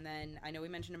Lies, and then I know we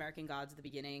mentioned American Gods at the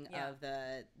beginning Yeah. of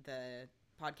the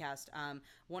podcast.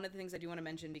 One of the things I do want to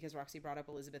mention, because Roxy brought up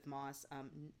Elizabeth Moss,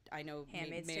 I know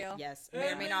Handmaid's Tale? yes, may or may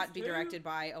Handmaid's not be Tale. directed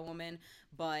by a woman,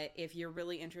 but if you're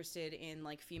really interested in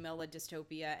like female-led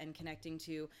dystopia and connecting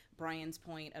to Brian's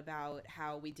point about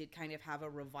how we did kind of have a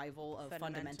revival of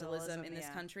fundamentalism in this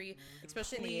yeah. country,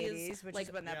 especially please, in the 80s, which like,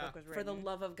 is when that yeah. book was for written. the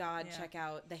love of God, Yeah. check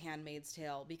out The Handmaid's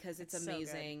Tale because it's It's so good.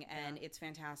 amazing and Yeah. it's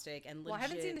fantastic and legit. Well, I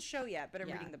haven't seen the show yet, but I'm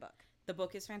Yeah. reading the book. The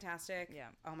book is fantastic. Yeah.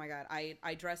 Oh my god,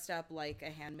 I dressed up like a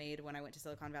handmaid when I went to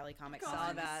Silicon Valley Comic Con.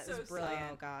 Saw that. It was brilliant.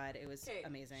 Oh god, it was Okay,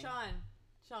 amazing.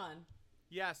 Sean,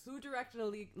 Yes. who directed a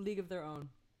League of Their Own?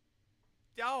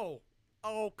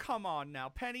 Oh, come on now.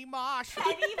 Penny Marshall.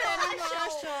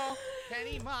 Marshall.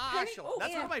 Penny Marshall. oh,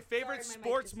 That's one of my favorite Sorry, my mic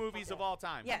sports just movies popped of up. all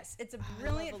time. Yes, it's a love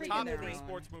brilliant the freaking Top League of three Their movie. Own.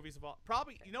 sports movies of all.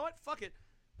 Probably. You know what? Fuck it.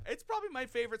 It's probably my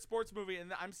favorite sports movie,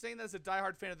 and I'm saying that as a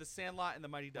diehard fan of The Sandlot and The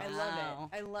Mighty I Ducks. love Wow.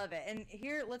 it. I love it. And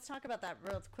here, let's talk about that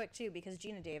real quick too, because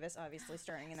Gina Davis, obviously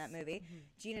starring in that movie.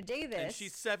 Gina Davis. And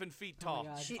she's 7 feet tall.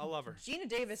 God. She- I love her. Gina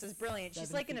Davis is brilliant. She's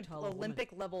 7 like an feet tall woman. Olympic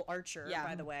level archer, Yeah.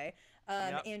 by the way.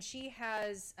 Yep. And she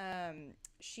has,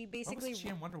 she What basically. was she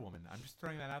in Wonder Woman? I'm just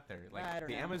throwing that out there. I Like don't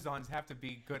the know. Amazons have to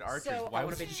be good archers. So, Why I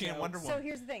would was she in so- Wonder So Woman?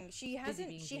 here's the thing: she hasn't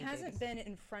being she Gina hasn't Davis. been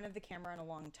in front of the camera in a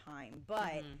long time.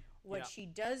 But what Yeah. she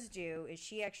does do is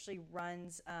she actually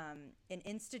runs an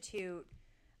institute.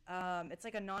 It's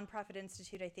like a nonprofit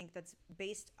institute, I think, that's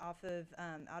based off of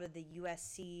out of the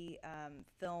USC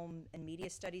Film and Media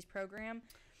Studies program.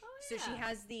 So she yeah.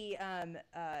 has the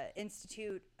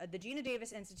institute, the Gina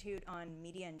Davis Institute on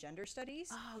Media and Gender Studies.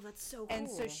 Oh, that's so cool. And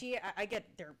so I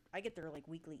get their like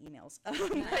weekly emails,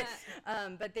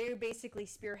 but they basically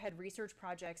spearhead research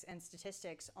projects and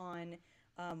statistics on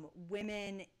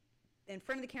women in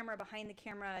front of the camera, behind the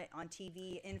camera, on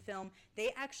TV, in film.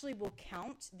 They actually will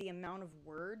count the amount of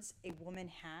words a woman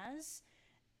has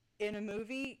in a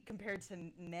movie compared to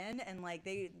men, and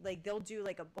they'll do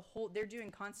like a whole. They're doing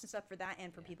constant stuff for that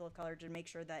and for people of color to make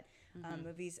sure that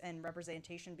movies and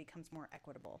representation becomes more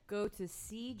equitable. Go to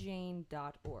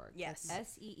cjane.org. Yes.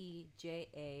 That's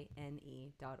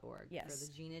SEEJANE.org. Yes. For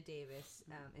the Gina Davis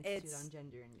Institute It's- on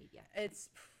Gender and Media. It's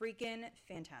freaking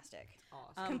fantastic.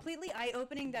 Awesome. Completely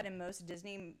eye-opening that in most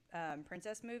Disney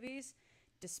princess movies,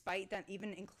 despite them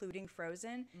even including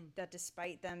Frozen, that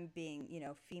despite them being,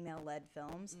 female-led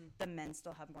films, the men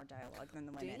still have more dialogue than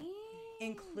the women,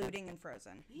 including in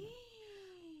Frozen.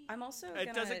 I'm also It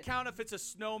gonna, doesn't count if it's a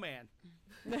snowman.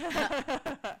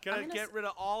 Gotta get rid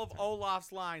of all of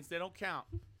Olaf's lines. They don't count.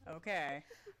 Okay.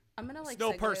 I'm gonna like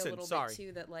Snow segue person, a little sorry. bit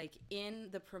too, that like in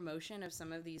the promotion of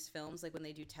some of these films, like when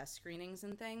they do test screenings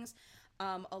and things,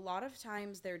 a lot of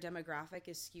times their demographic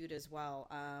is skewed as well.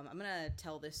 I'm gonna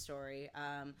tell this story.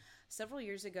 Several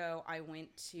years ago, I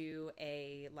went to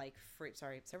a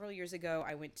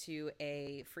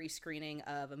free screening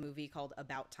of a movie called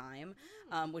About Time,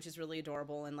 which is really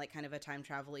adorable and like kind of a time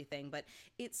travel-y thing. But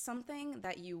it's something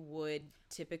that you would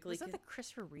typically Was that the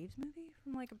Christopher Reeves movie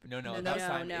from like a? No, No, that's no,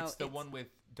 time. no, It's the it's- one with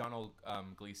Donald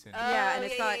Gleason. Yeah, and Oh,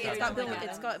 it's yeah, got yeah, it's yeah, got Bill yeah.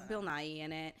 it's got Bill Nye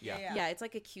in it. Yeah. Yeah, it's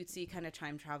like a cutesy kind of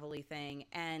time travel-y thing.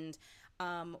 And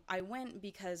I went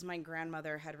because my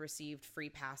grandmother had received free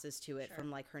passes to it from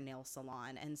like her nail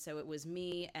salon, and so it was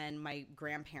me and my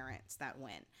grandparents that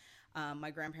went.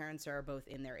 My grandparents are both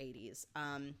in their 80s.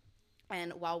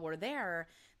 And while we're there,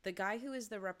 the guy who is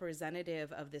the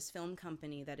representative of this film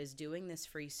company that is doing this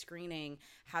free screening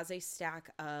has a stack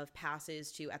of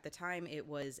passes to, at the time, it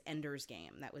was Ender's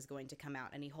Game that was going to come out.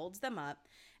 And he holds them up.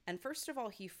 And first of all,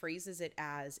 he phrases it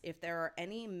as, if there are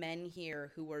any men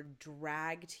here who were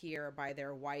dragged here by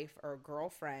their wife or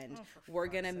girlfriend, we're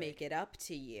going to make it up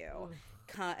to you.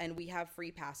 And we have free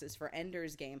passes for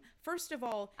Ender's Game. First of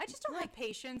all, I just don't have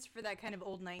patience for that kind of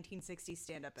old 1960s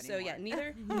stand-up so anymore.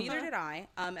 yeah, neither did I.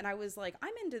 And I was like,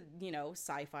 I'm into,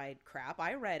 sci-fi crap.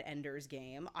 I read Ender's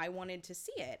Game. I wanted to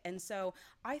see it. And so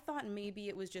I thought maybe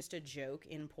it was just a joke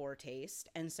in poor taste.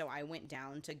 And so I went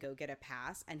down to go get a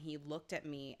pass, and he looked at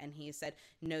me and he said,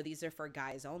 "No, these are for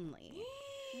guys only."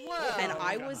 Whoa. And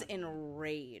I was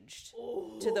enraged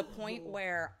to the point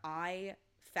where I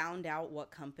found out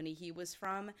what company he was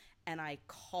from, and I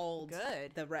called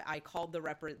Good. the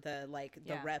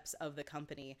reps of the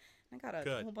company. I got a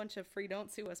Good. whole bunch of free "Don't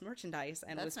Sue Us" merchandise,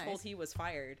 and That's was told nice. he was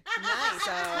fired. Nice.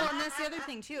 Well, and that's the other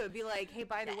thing too. It'd be like, hey,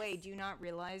 by the way, do you not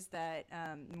realize that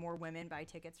more women buy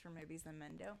tickets for movies than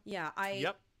men do? Yeah,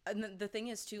 Yep. And the thing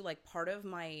is too, like, part of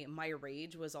my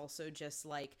rage was also just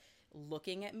like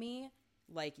looking at me.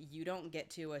 Like, you don't get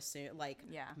to assume, like,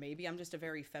 Yeah. maybe I'm just a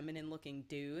very feminine looking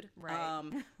dude. Right.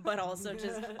 But also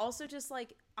just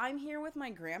like, I'm here with my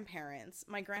grandparents.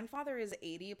 My grandfather is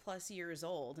 80 plus years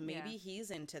old. Maybe Yeah.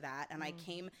 he's into that. And I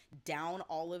came down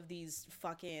all of these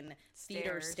fucking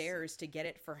theater stairs to get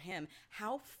it for him.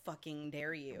 How fucking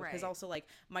dare you? Because Right. also, like,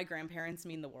 my grandparents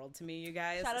mean the world to me, you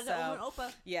guys. Shout out to Oma and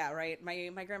Opa. Yeah, right.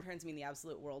 My grandparents mean the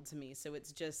absolute world to me. So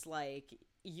it's just like,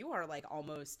 you are like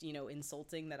almost,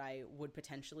 insulting that I would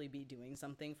potentially be doing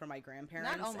something for my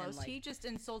grandparents. Not almost. And, like, He just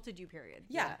insulted you. Period.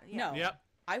 yeah, no. Yep.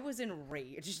 I was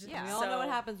enraged. Yeah. We all know what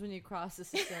happens when you cross the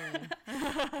Sicilian.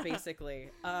 basically.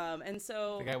 And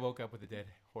so The guy woke up with a dead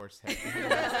horse head.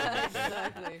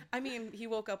 Exactly. I mean, he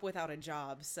woke up without a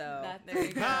job, so That, there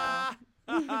you go.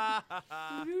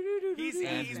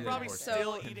 He's probably horse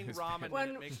still head. eating ramen, and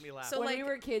When- it makes me laugh. So, when like- we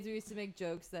were kids, we used to make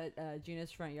jokes that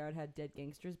Gina's front yard had dead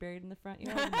gangsters buried in the front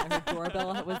yard. And that her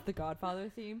doorbell was the Godfather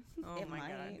theme. Oh it my might.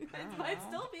 god. I don't It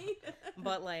might know. still be.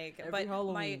 But like Every but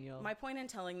Halloween, yo. my point in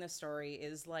telling this story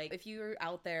is like if you're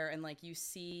out there and like you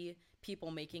see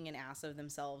people making an ass of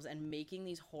themselves and making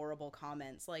these horrible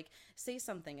comments, like say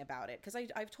something about it, because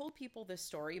I've told people this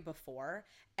story before,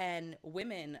 and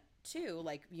women too,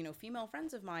 like, you know, female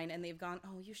friends of mine, and they've gone,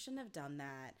 oh, you shouldn't have done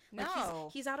that, like No.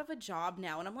 he's out of a job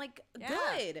now, and I'm like, Yeah.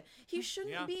 good, he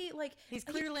shouldn't Yeah. be like He's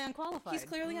clearly unqualified. He's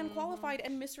clearly unqualified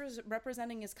and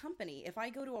misrepresenting his company. If I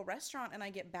go to a restaurant and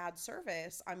I get bad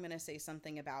service, I'm going to say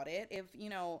something about it. If, you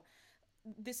know,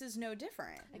 this is no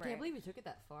different. I Right. can't believe he took it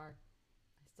that far.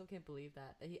 I still can't believe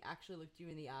that he actually looked you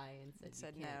in the eye and said,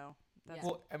 said you can't. no. That's Yeah.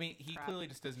 Well, I mean, he crap. clearly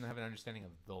just doesn't have an understanding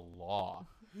of the law.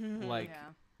 Like,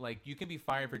 Yeah. like you can be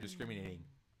fired for discriminating.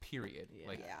 Period.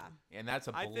 Like, Yeah. and that's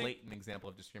a I think blatant example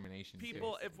of discrimination. too.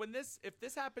 People, if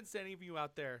this happens to any of you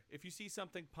out there, if you see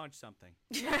something, punch something.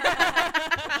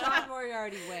 Sean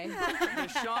Moriarty way. The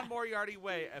Sean Moriarty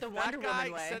way. If The that Wonder guy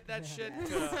Woman way. said that shit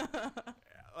to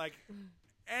like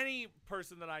any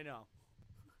person that I know,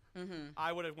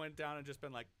 I would have went down and just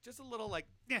been like, just a little like,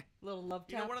 yeah, Little love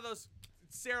you tap. know, one of those.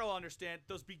 Sarah will understand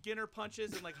those beginner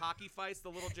punches in like hockey fights, the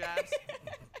little jabs.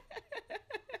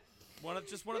 One of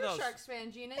You're a those. Sharks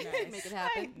fan, Gina. You can make it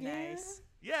happen. Nice.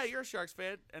 Yeah, you're a Sharks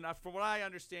fan, and from what I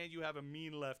understand, you have a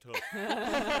mean left hook,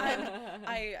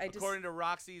 I just according to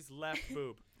Roxy's left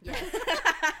boob.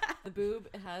 The boob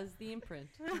has the imprint.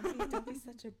 don't be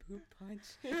such a boob punch.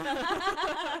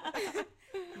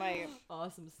 My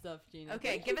Awesome stuff, Gina. Okay,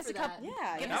 Thank give you us for a couple.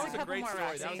 Yeah, give yeah. us That was a couple great more, story.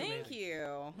 That Roxy. was amazing. thank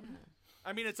you.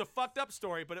 I mean, it's a fucked up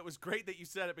story, but it was great that you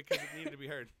said it because it needed to be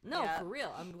heard. No, Yeah. for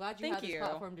real. I'm glad you Thank had this you.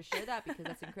 platform to share that because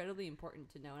that's incredibly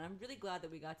important to know. And I'm really glad that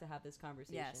we got to have this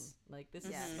conversation. Yes. Like, this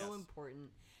Yes. is so Yes.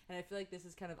 important. And I feel like this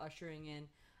is kind of ushering in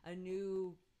a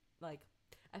new, like,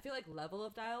 I feel like level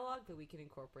of dialogue that we can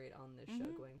incorporate on this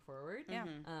show going forward. Yeah.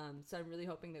 So I'm really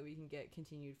hoping that we can get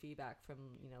continued feedback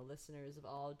from, you know, listeners of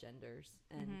all genders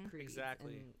and creeds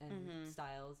Exactly. and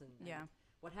styles and Yeah.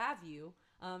 what have you.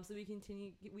 So we can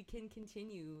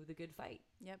continue the good fight.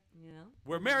 Yep. You know.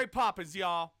 We're Mary Poppins,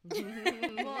 y'all. Well,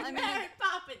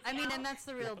 I mean, and that's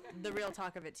the real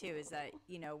talk of it too. Is that,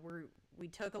 you know, we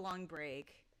took a long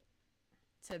break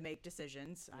to make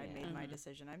decisions. I made my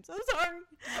decision. I'm so sorry.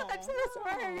 I'm so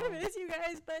sorry. I'm gonna miss you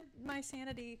guys, but my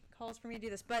sanity calls for me to do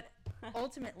this. But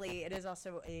ultimately, it is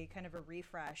also a kind of a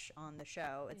refresh on the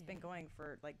show. It's been going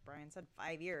for, like Brian said,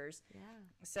 5 years. Yeah.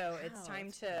 So it's Wow, time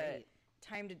that's to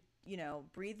great. you know,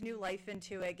 breathe new life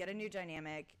into it, get a new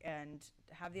dynamic, and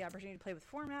have the opportunity to play with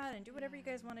format and do whatever you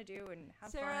guys want to do and have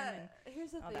Sarah, fun. And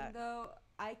here's the all thing that. though.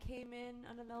 I came in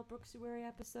on a Mel Brooksuary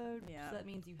episode, Yeah. so that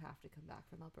means you have to come back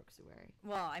for Mel Brooksuary.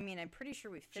 well, I mean, I'm pretty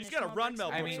sure we finished. gotta Mel run Brooks Mel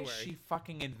I Story. mean, Brooks. she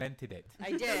fucking invented it.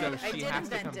 I did. So I she did has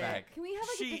to invent come it. back. Can we have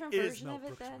like She a different is version Mel of it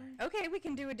Brooks then? Okay, we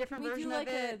can do a different Can we do version like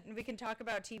of it. a- We can talk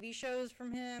about TV shows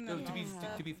from him. No, and to be all that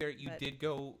stuff. to be fair, you but- did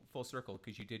go full circle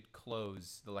because you did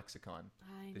close the lexicon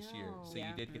I this year, know. so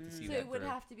Yeah. you did get to see So that. it would for-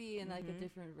 have to be in like a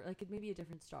different, like maybe a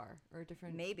different star or a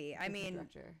different. Maybe. I different mean,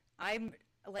 director. I'm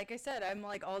like I said, I'm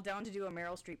like all down to do a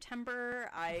Meryl Streep Timber.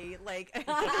 I like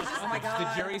Oh my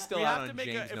God. The jury's still we out have on to make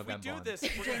James if we do November. this.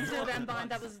 James November.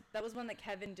 That was one that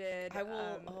Kevin did. I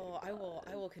will.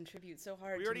 I will contribute so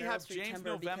hard. We to already Meryl have Streep James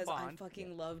Timber because I November.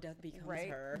 fucking love Death Becomes Right?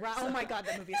 Her. Oh my god,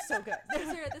 that movie is so good. So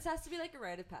Sarah, this has to be like a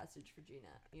rite of passage for Gina.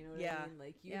 You know what Yeah. I mean?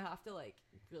 Like you Yeah. have to like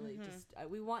really just.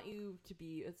 We want you to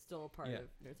be still a part Yeah. of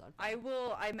Nerds on Fire. I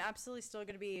will. I'm absolutely still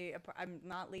going to be. I'm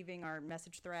not leaving our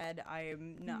message thread.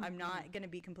 I'm not going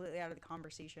to be completely out of the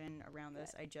conversation around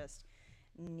this. I just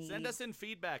need. Send us in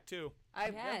feedback too.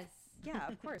 Yes. Yeah,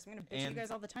 of course. I'm going to bitch you And,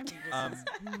 guys all the time.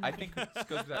 I think this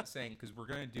goes without saying because we're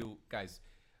gonna do, guys.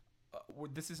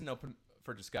 This isn't open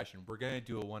for discussion. We're gonna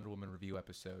do a Wonder Woman review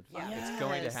episode. Yeah. It's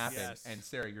going to Yes. happen. Yes. And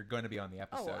Sarah, you're going to be on the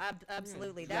Oh, episode.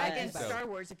 absolutely. Yes. That against So- Star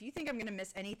Wars. If you think I'm going to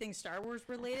miss anything Star Wars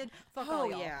related, fuck Oh all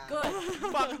y'all. yeah. Good.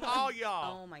 Fuck all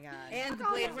y'all. Oh my god. And the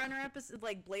Blade Runner episode,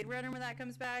 like Blade Runner when that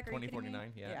comes back. Are you kidding me?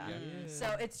 2049. Yeah. Yeah.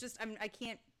 So it's just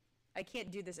I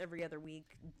can't do this every other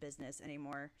week business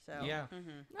anymore. So Yeah.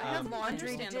 I have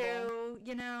laundry to Understandable. do,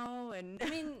 you know, and I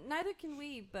mean, neither can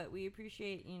we, but we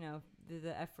appreciate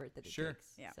the effort that it Sure.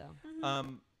 takes. Yeah. So yeah.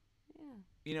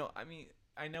 You know, I mean,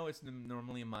 I know it's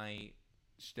normally my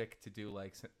shtick to do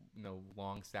like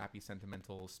long, sappy,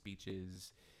 sentimental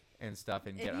speeches and stuff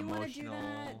and If get you want to do emotional.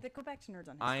 that, then go back to Nerds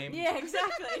on History. I'm Yeah,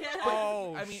 exactly. Yeah.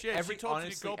 Oh I mean, shit! every- She told you to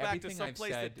honestly, go back to everything some I've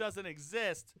place said- that doesn't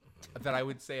exist. that I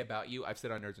would say about you, I've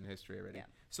said on Nerds in History already. Yeah.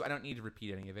 So I don't need to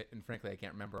repeat any of it, and frankly, I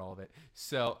can't remember all of it.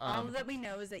 So All that we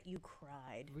know is that you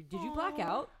cried. Did you black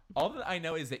out? all that I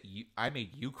know is that I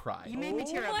made you cry. You made me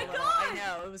tear Oh up my a little. God. I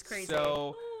know, it was crazy.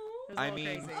 So It was a I little mean-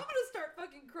 crazy. I'm gonna start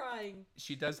fucking crying.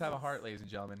 she does have a heart, ladies and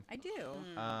gentlemen. I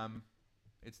do.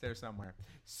 It's there somewhere.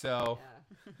 So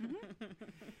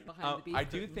Behind the beef I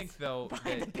do curtains. think though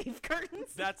Behind that the beef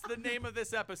curtains. That's the name of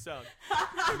this episode.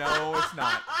 no, it's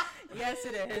not. Yes,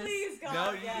 it is. Please, God.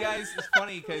 No, yes. you guys, it's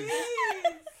funny because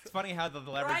Please. it's funny how the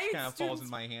leverage Right, kind of falls in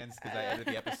students? my hands because I edit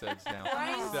the episodes now.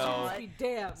 Brian So Jones be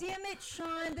damned. Damn it,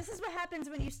 Sean. This is what happens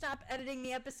when you stop editing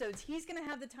the episodes. He's going to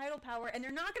have the title power, and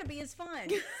they're not going to be as fun.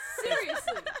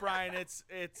 Seriously. Brian, it's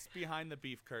behind the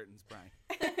beef curtains, Brian.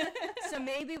 So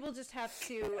maybe we'll just have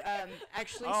to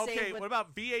actually Okay, say what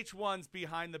about VH1's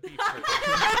behind the beef curtains?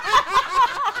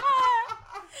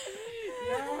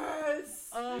 Yes.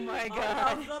 Oh my I god.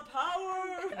 have the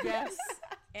power. Yes.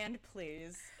 And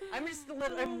please. I'm just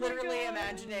I'm literally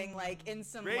imagining like in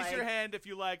some Raise like your hand if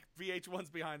you like VH1's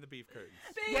behind the beef curtains.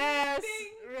 Bing, Yes. bing,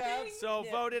 Yeah. bing. So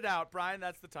Yeah. vote it out, Brian.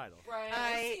 That's the title. Brian,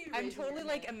 I see you I'm raising totally your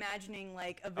like hand. imagining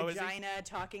like a Oh, is he? vagina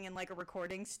talking in like a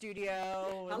recording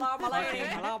studio. Hello, my lady.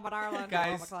 Fucking- Hello, my darling.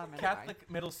 guys, Hello, my Clement.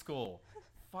 Catholic middle school,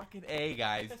 fucking A,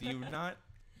 guys. Do you not?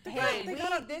 Hey,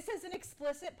 Right. this is an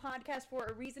explicit podcast for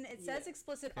a reason. It says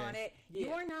explicit on it. You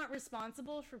Yeah. are not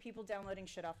responsible for people downloading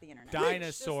shit off the internet.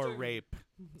 Dinosaur sister. rape.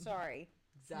 Sorry.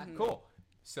 Exactly. Cool.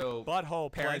 So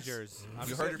Butthole Parents, pleasures. I'm you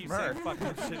just heard gonna it keep from her. saying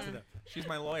fucking shit to them. she's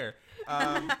my lawyer.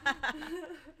 I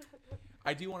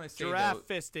do want to say Giraffe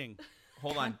though, fisting.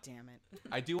 hold on. Damn it.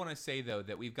 I do want to say though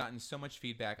that we've gotten so much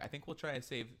feedback. I think we'll try to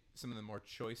save some of the more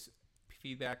choice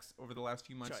feedbacks over the last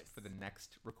few months Choice. for the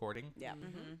next recording. Yeah.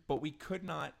 But we could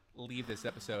not leave this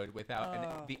episode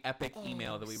without the epic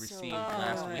email that we received Oh,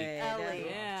 last week. Ellie.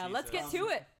 Yeah, let's Jesus. get to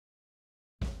it.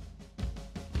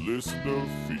 Listener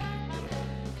feedback.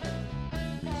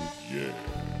 Yeah.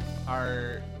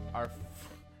 Our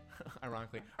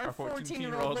ironically, our 14-year-old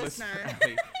 14-year-old listener.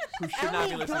 Ellie, who should not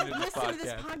be Ellie, listening don't to this listen to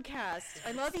this podcast. podcast.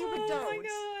 I love you, but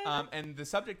don't. And the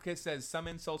subject says some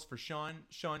insults for Sean.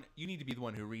 Sean, you need to be the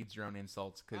one who reads your own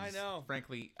insults because, I know.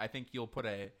 frankly, I think you'll put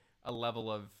a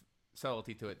level of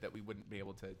subtlety to it that we wouldn't be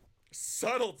able to.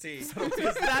 Subtlety.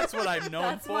 Because that's what I'm known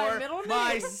That's my for. middle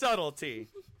My name. subtlety.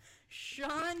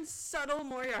 Sean Subtle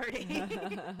Moriarty.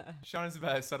 Sean is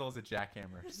about as subtle as a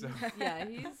jackhammer. So Yeah,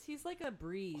 he's like a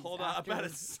breeze. Hold on, after, about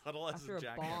as subtle as after a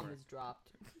a bomb jackhammer. is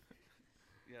dropped.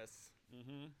 Yes.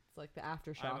 Mm-hmm. It's like the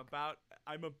aftershock.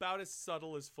 I'm about as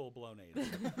subtle as full blown AIDS.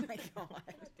 Oh my god.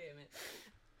 Damn it.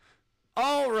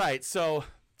 All right, so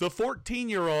the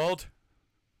 14-year-old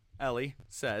Ellie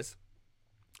says,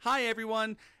 "Hi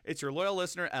everyone, it's your loyal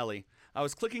listener Ellie. I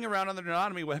was clicking around on the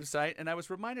Neuronomy website and I was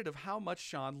reminded of how much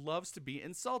Sean loves to be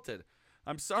insulted.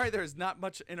 I'm sorry there is not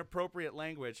much inappropriate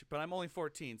language, but I'm only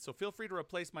 14, so feel free to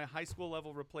replace my high school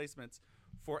level replacements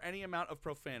for any amount of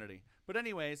profanity. But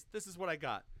anyways, this is what I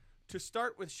got. To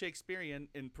start with Shakespearean,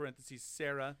 in parentheses,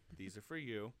 Sarah, these are for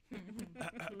you.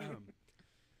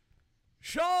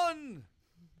 Sean,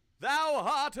 thou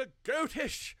art a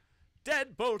goatish,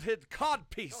 dead-bolted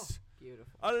codpiece, Beautiful.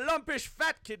 a lumpish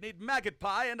fat-kidneyed maggot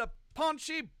pie, and a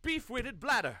paunchy beef-witted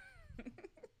bladder."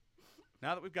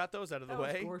 Now that we've got those out of the That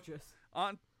was way, gorgeous.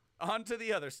 on to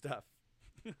the other stuff.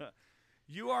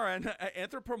 You are an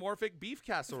anthropomorphic beef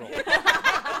casserole.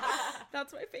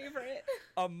 That's my favorite.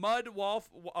 A mud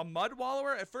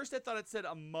wallower. At first I thought it said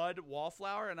a mud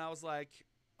wallflower, and I was like,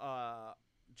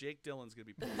 Jake Dillon's gonna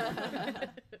be pissed.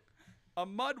 A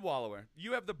mud wallower.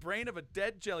 You have the brain of a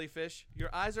dead jellyfish.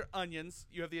 Your eyes are onions.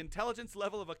 You have the intelligence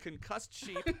level of a concussed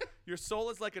sheep. Your soul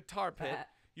is like a tar pit. Pat.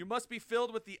 You must be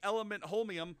filled with the element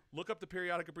holmium. Look up the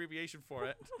periodic abbreviation for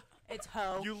it. It's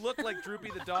Ho. You look like Droopy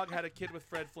the dog had a kid with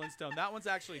Fred Flintstone. That one's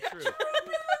actually true.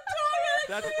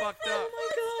 That's fucked up.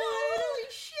 Holy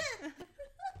shit.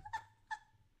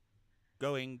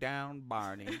 Going down,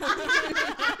 Barney.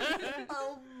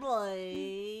 Oh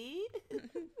boy.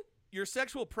 Your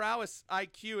sexual prowess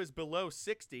IQ is below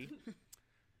 60.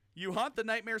 You haunt the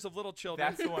nightmares of little children.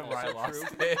 that's the one where I Also lost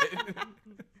true. it.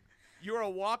 You're a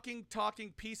walking,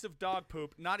 talking piece of dog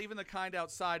poop. Not even the kind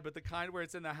outside, but the kind where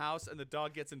it's in the house and the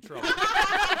dog gets in trouble.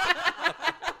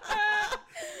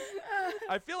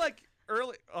 I feel like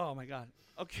early. Oh my god.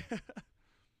 Okay.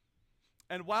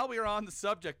 And while we are on the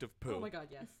subject of poo, Oh my god,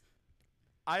 yes.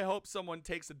 I hope someone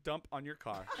takes a dump on your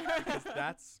car because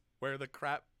that's where that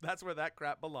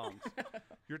crap belongs.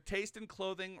 Your taste in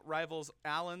clothing rivals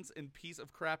Allen's in piece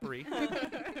of crappery.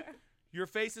 Your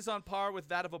face is on par with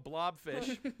that of a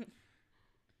blobfish.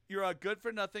 You're a good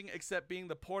for nothing except being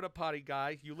the porta potty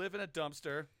guy. You live in a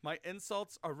dumpster. My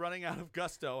insults are running out of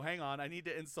gusto. Hang on, I need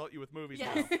to insult you with movies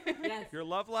Yes. now. Yes. Your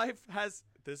love life has...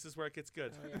 This is where it gets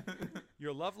good.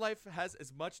 Your love life has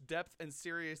as much depth and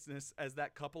seriousness as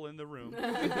that couple in the room.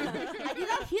 I did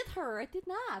not hit her. I did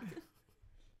not.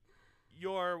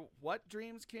 Your what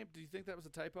dreams came... Do you think that was a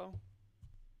typo?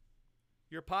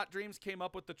 Your pot dreams came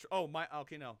up with the...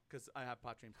 Okay, no, because I have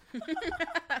pot dreams.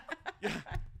 Yeah.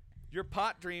 Your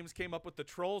pot dreams came up with the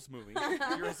Trolls movie.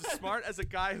 You're as smart as a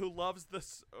guy who loves the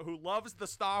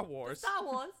Star Wars. Star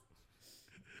Wars.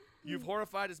 You've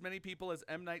horrified as many people as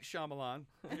M. Night Shyamalan.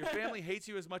 Your family hates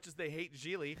you as much as they hate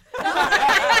Geely.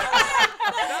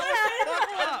 That was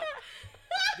fucked up.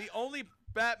 The only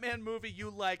Batman movie you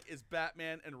like is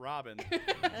Batman and Robin.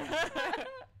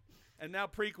 And now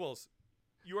prequels.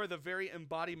 You are the very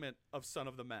embodiment of Son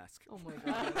of the Mask. Oh my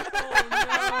god.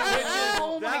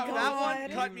 Oh my That God.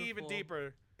 one cut me even Beautiful.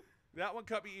 deeper. That one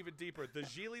cut me even deeper. The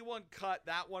Geely one cut.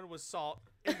 That one was salt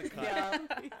in the cut. Yeah.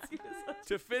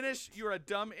 To finish, you're a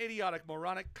dumb, idiotic,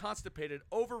 moronic, constipated,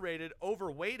 overrated,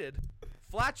 overweighted,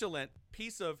 flatulent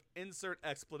piece of insert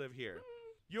expletive here.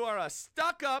 You are a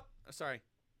stuck-up,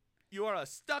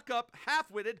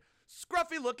 half-witted,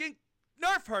 scruffy-looking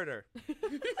nerf herder.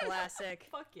 Classic.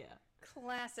 Fuck yeah.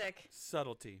 Classic.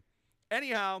 Subtlety.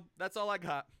 Anyhow, that's all I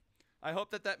got. I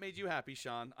hope that made you happy,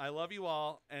 Sean. I love you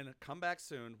all, and come back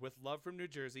soon. With love from New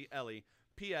Jersey, Ellie.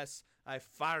 P.S. I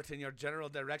fart in your general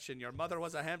direction. Your mother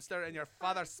was a hamster, and your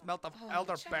father smelt of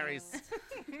elderberries.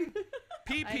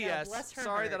 P.P.S. bless her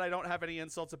Sorry heart. that I don't have any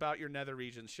insults about your nether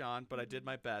regions, Sean, but I did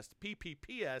my best.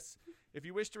 P.P.P.S. If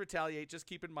you wish to retaliate, just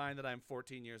keep in mind that I'm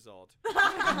 14 years old.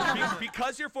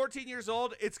 Because you're 14 years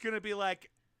old, it's going to be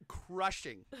like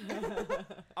crushing.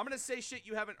 I'm going to say shit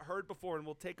you haven't heard before, and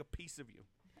we'll take a piece of you.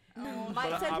 Might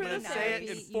But send I'm her gonna to say it therapy.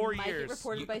 in You 4 might years. get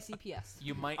reported You- by CPS.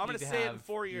 You might I'm need gonna to say it have in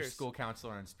 4 your years. school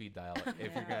counselor on speed dial if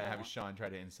you're gonna have Sean try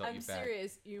to insult I'm you back.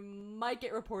 serious. You might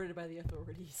get reported by the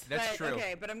authorities. That's but, true.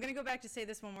 Okay, but I'm going to go back to say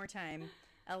this one more time.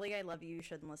 Ellie, I love you. You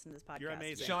shouldn't listen to this podcast. You're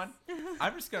amazing. Sean,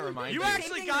 I'm just gonna remind You you.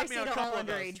 actually thing got I me say on a to couple all of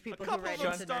those. underage people a who couple write of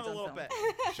them into stung Nerds a on little Film.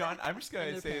 bit. Sean, I'm just gonna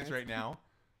And their say this parents. right now.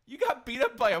 You got beat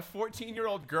up by a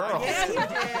 14-year-old girl. Yeah, you I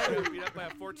did. got beat up by a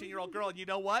 14-year-old girl, and you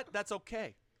know what? That's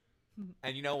okay.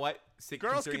 And you know what?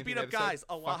 Girls Considering can beat the up episode, guys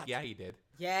a lot. Fuck yeah, he did.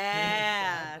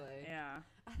 Yeah. Exactly. Yeah.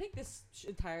 I think this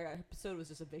entire episode was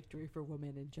just a victory for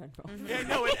women in general. Yeah,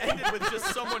 no, it ended with just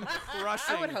someone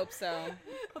crushing. I would hope so.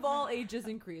 Of all ages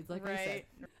and creeds, like we said.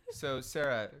 Right. So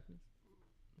Sarah,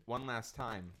 one last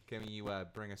time, can you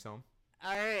bring us home?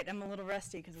 All right, I'm a little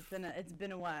rusty because it's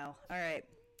been a while. All right,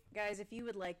 guys, if you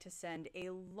would like to send a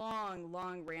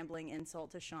long rambling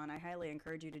insult to Sean, I highly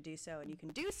encourage you to do so, and you can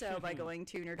do so by going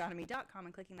to nerdonomy.com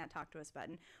and clicking that Talk to Us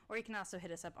button, or you can also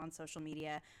hit us up on social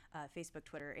media. Facebook,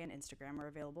 Twitter, and Instagram are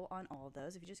available on all of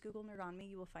those. If you just Google Nerdonomy,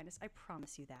 you will find us. I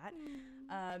promise you that.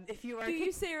 If you are Do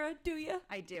you, Sarah? Do you?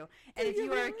 I do. And if you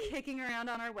you are really? kicking around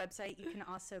on our website, you can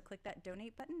also click that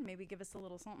donate button. Maybe give us a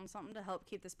little something to help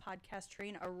keep this podcast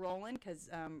train a rolling, because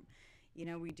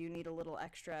we do need a little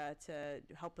extra to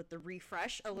help with the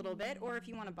refresh a little bit. Or if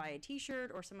you want to buy a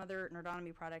t-shirt or some other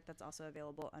Nerdonomy product, that's also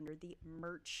available under the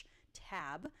merch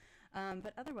tab.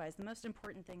 But otherwise, the most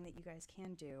important thing that you guys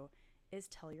can do is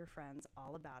tell your friends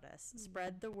all about us.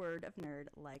 Spread the word of nerd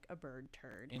like a bird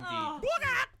turd. Indeed.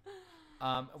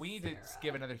 We need to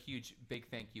give another huge, big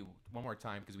thank you one more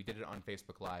time because we did it on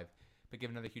Facebook Live. But give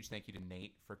another huge thank you to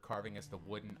Nate for carving us the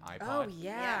wooden iPod. Oh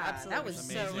yeah, absolutely. that was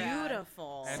Amazing. so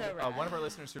beautiful. And So one of rad. our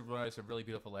listeners who wrote us a really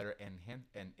beautiful letter and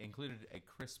included a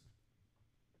crisp,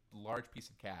 large piece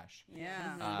of cash.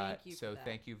 Yeah. Thank you for So that.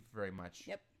 thank you very much.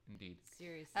 Yep. Indeed.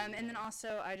 Seriously. And then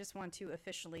also, I just want to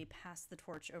officially pass the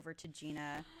torch over to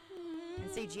Gina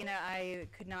and say, Gina, I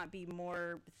could not be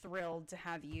more thrilled to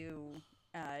have you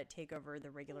take over the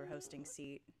regular hosting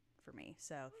seat for me.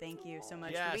 So thank you so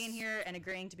much Yes. for being here and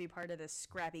agreeing to be part of this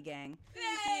scrappy gang.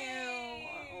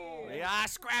 Yeah,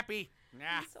 scrappy.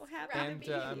 Yeah. So happy And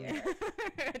to be here.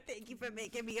 Thank you for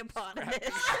making me a part of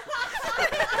this.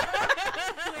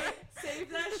 Save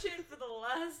that shit for the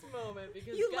last moment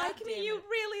because You like me? You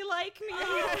really like me?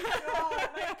 Oh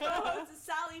my god, it's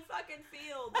Sally fucking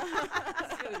Field.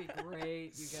 It's gonna be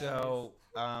great, you guys. So,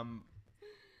 I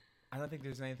don't think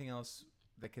there's anything else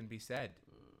that can be said.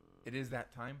 It is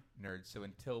that time, nerds. So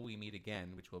until we meet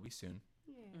again, which will be soon,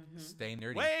 stay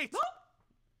nerdy. Wait!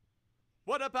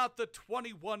 What about the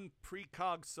 21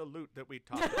 precog salute that we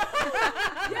talked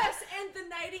about? Yes, and the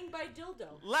knighting by dildo.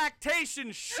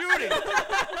 Lactation shooting!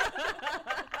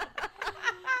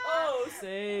 Oh,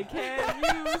 say can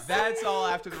you? That's all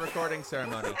after the recording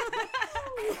ceremony.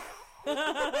 By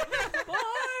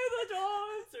the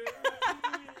dawn's early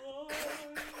light.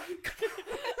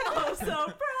 Oh, so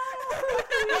proud.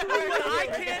 But I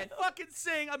can't fucking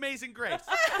sing Amazing Grace.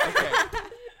 Okay.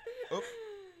 Oop.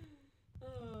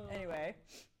 Anyway.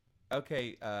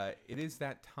 Okay, it is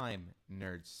that time,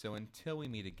 nerds. So until we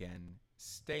meet again,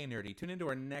 stay nerdy. Tune into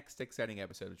our next exciting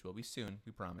episode, which will be soon,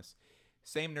 we promise.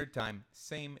 Same nerd time,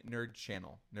 same nerd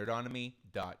channel,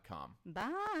 nerdonomy.com.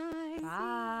 Bye.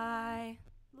 Bye.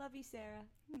 Love you, Sarah.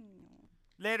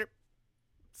 Later.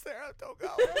 Sarah, don't go.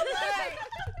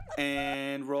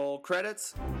 And roll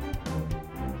credits.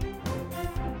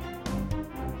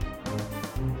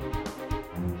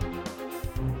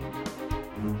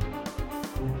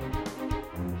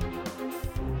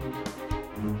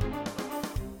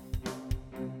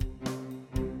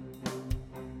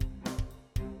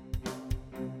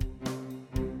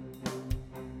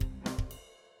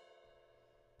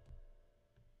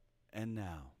 And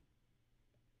now,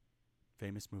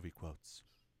 famous movie quotes.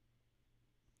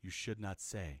 You should not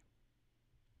say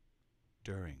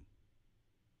during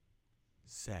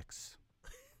sex.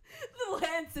 Little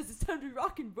hand says it's time to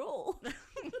rock and roll.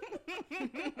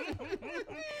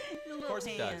 Of course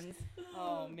it does.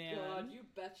 Oh man. God, you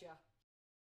betcha.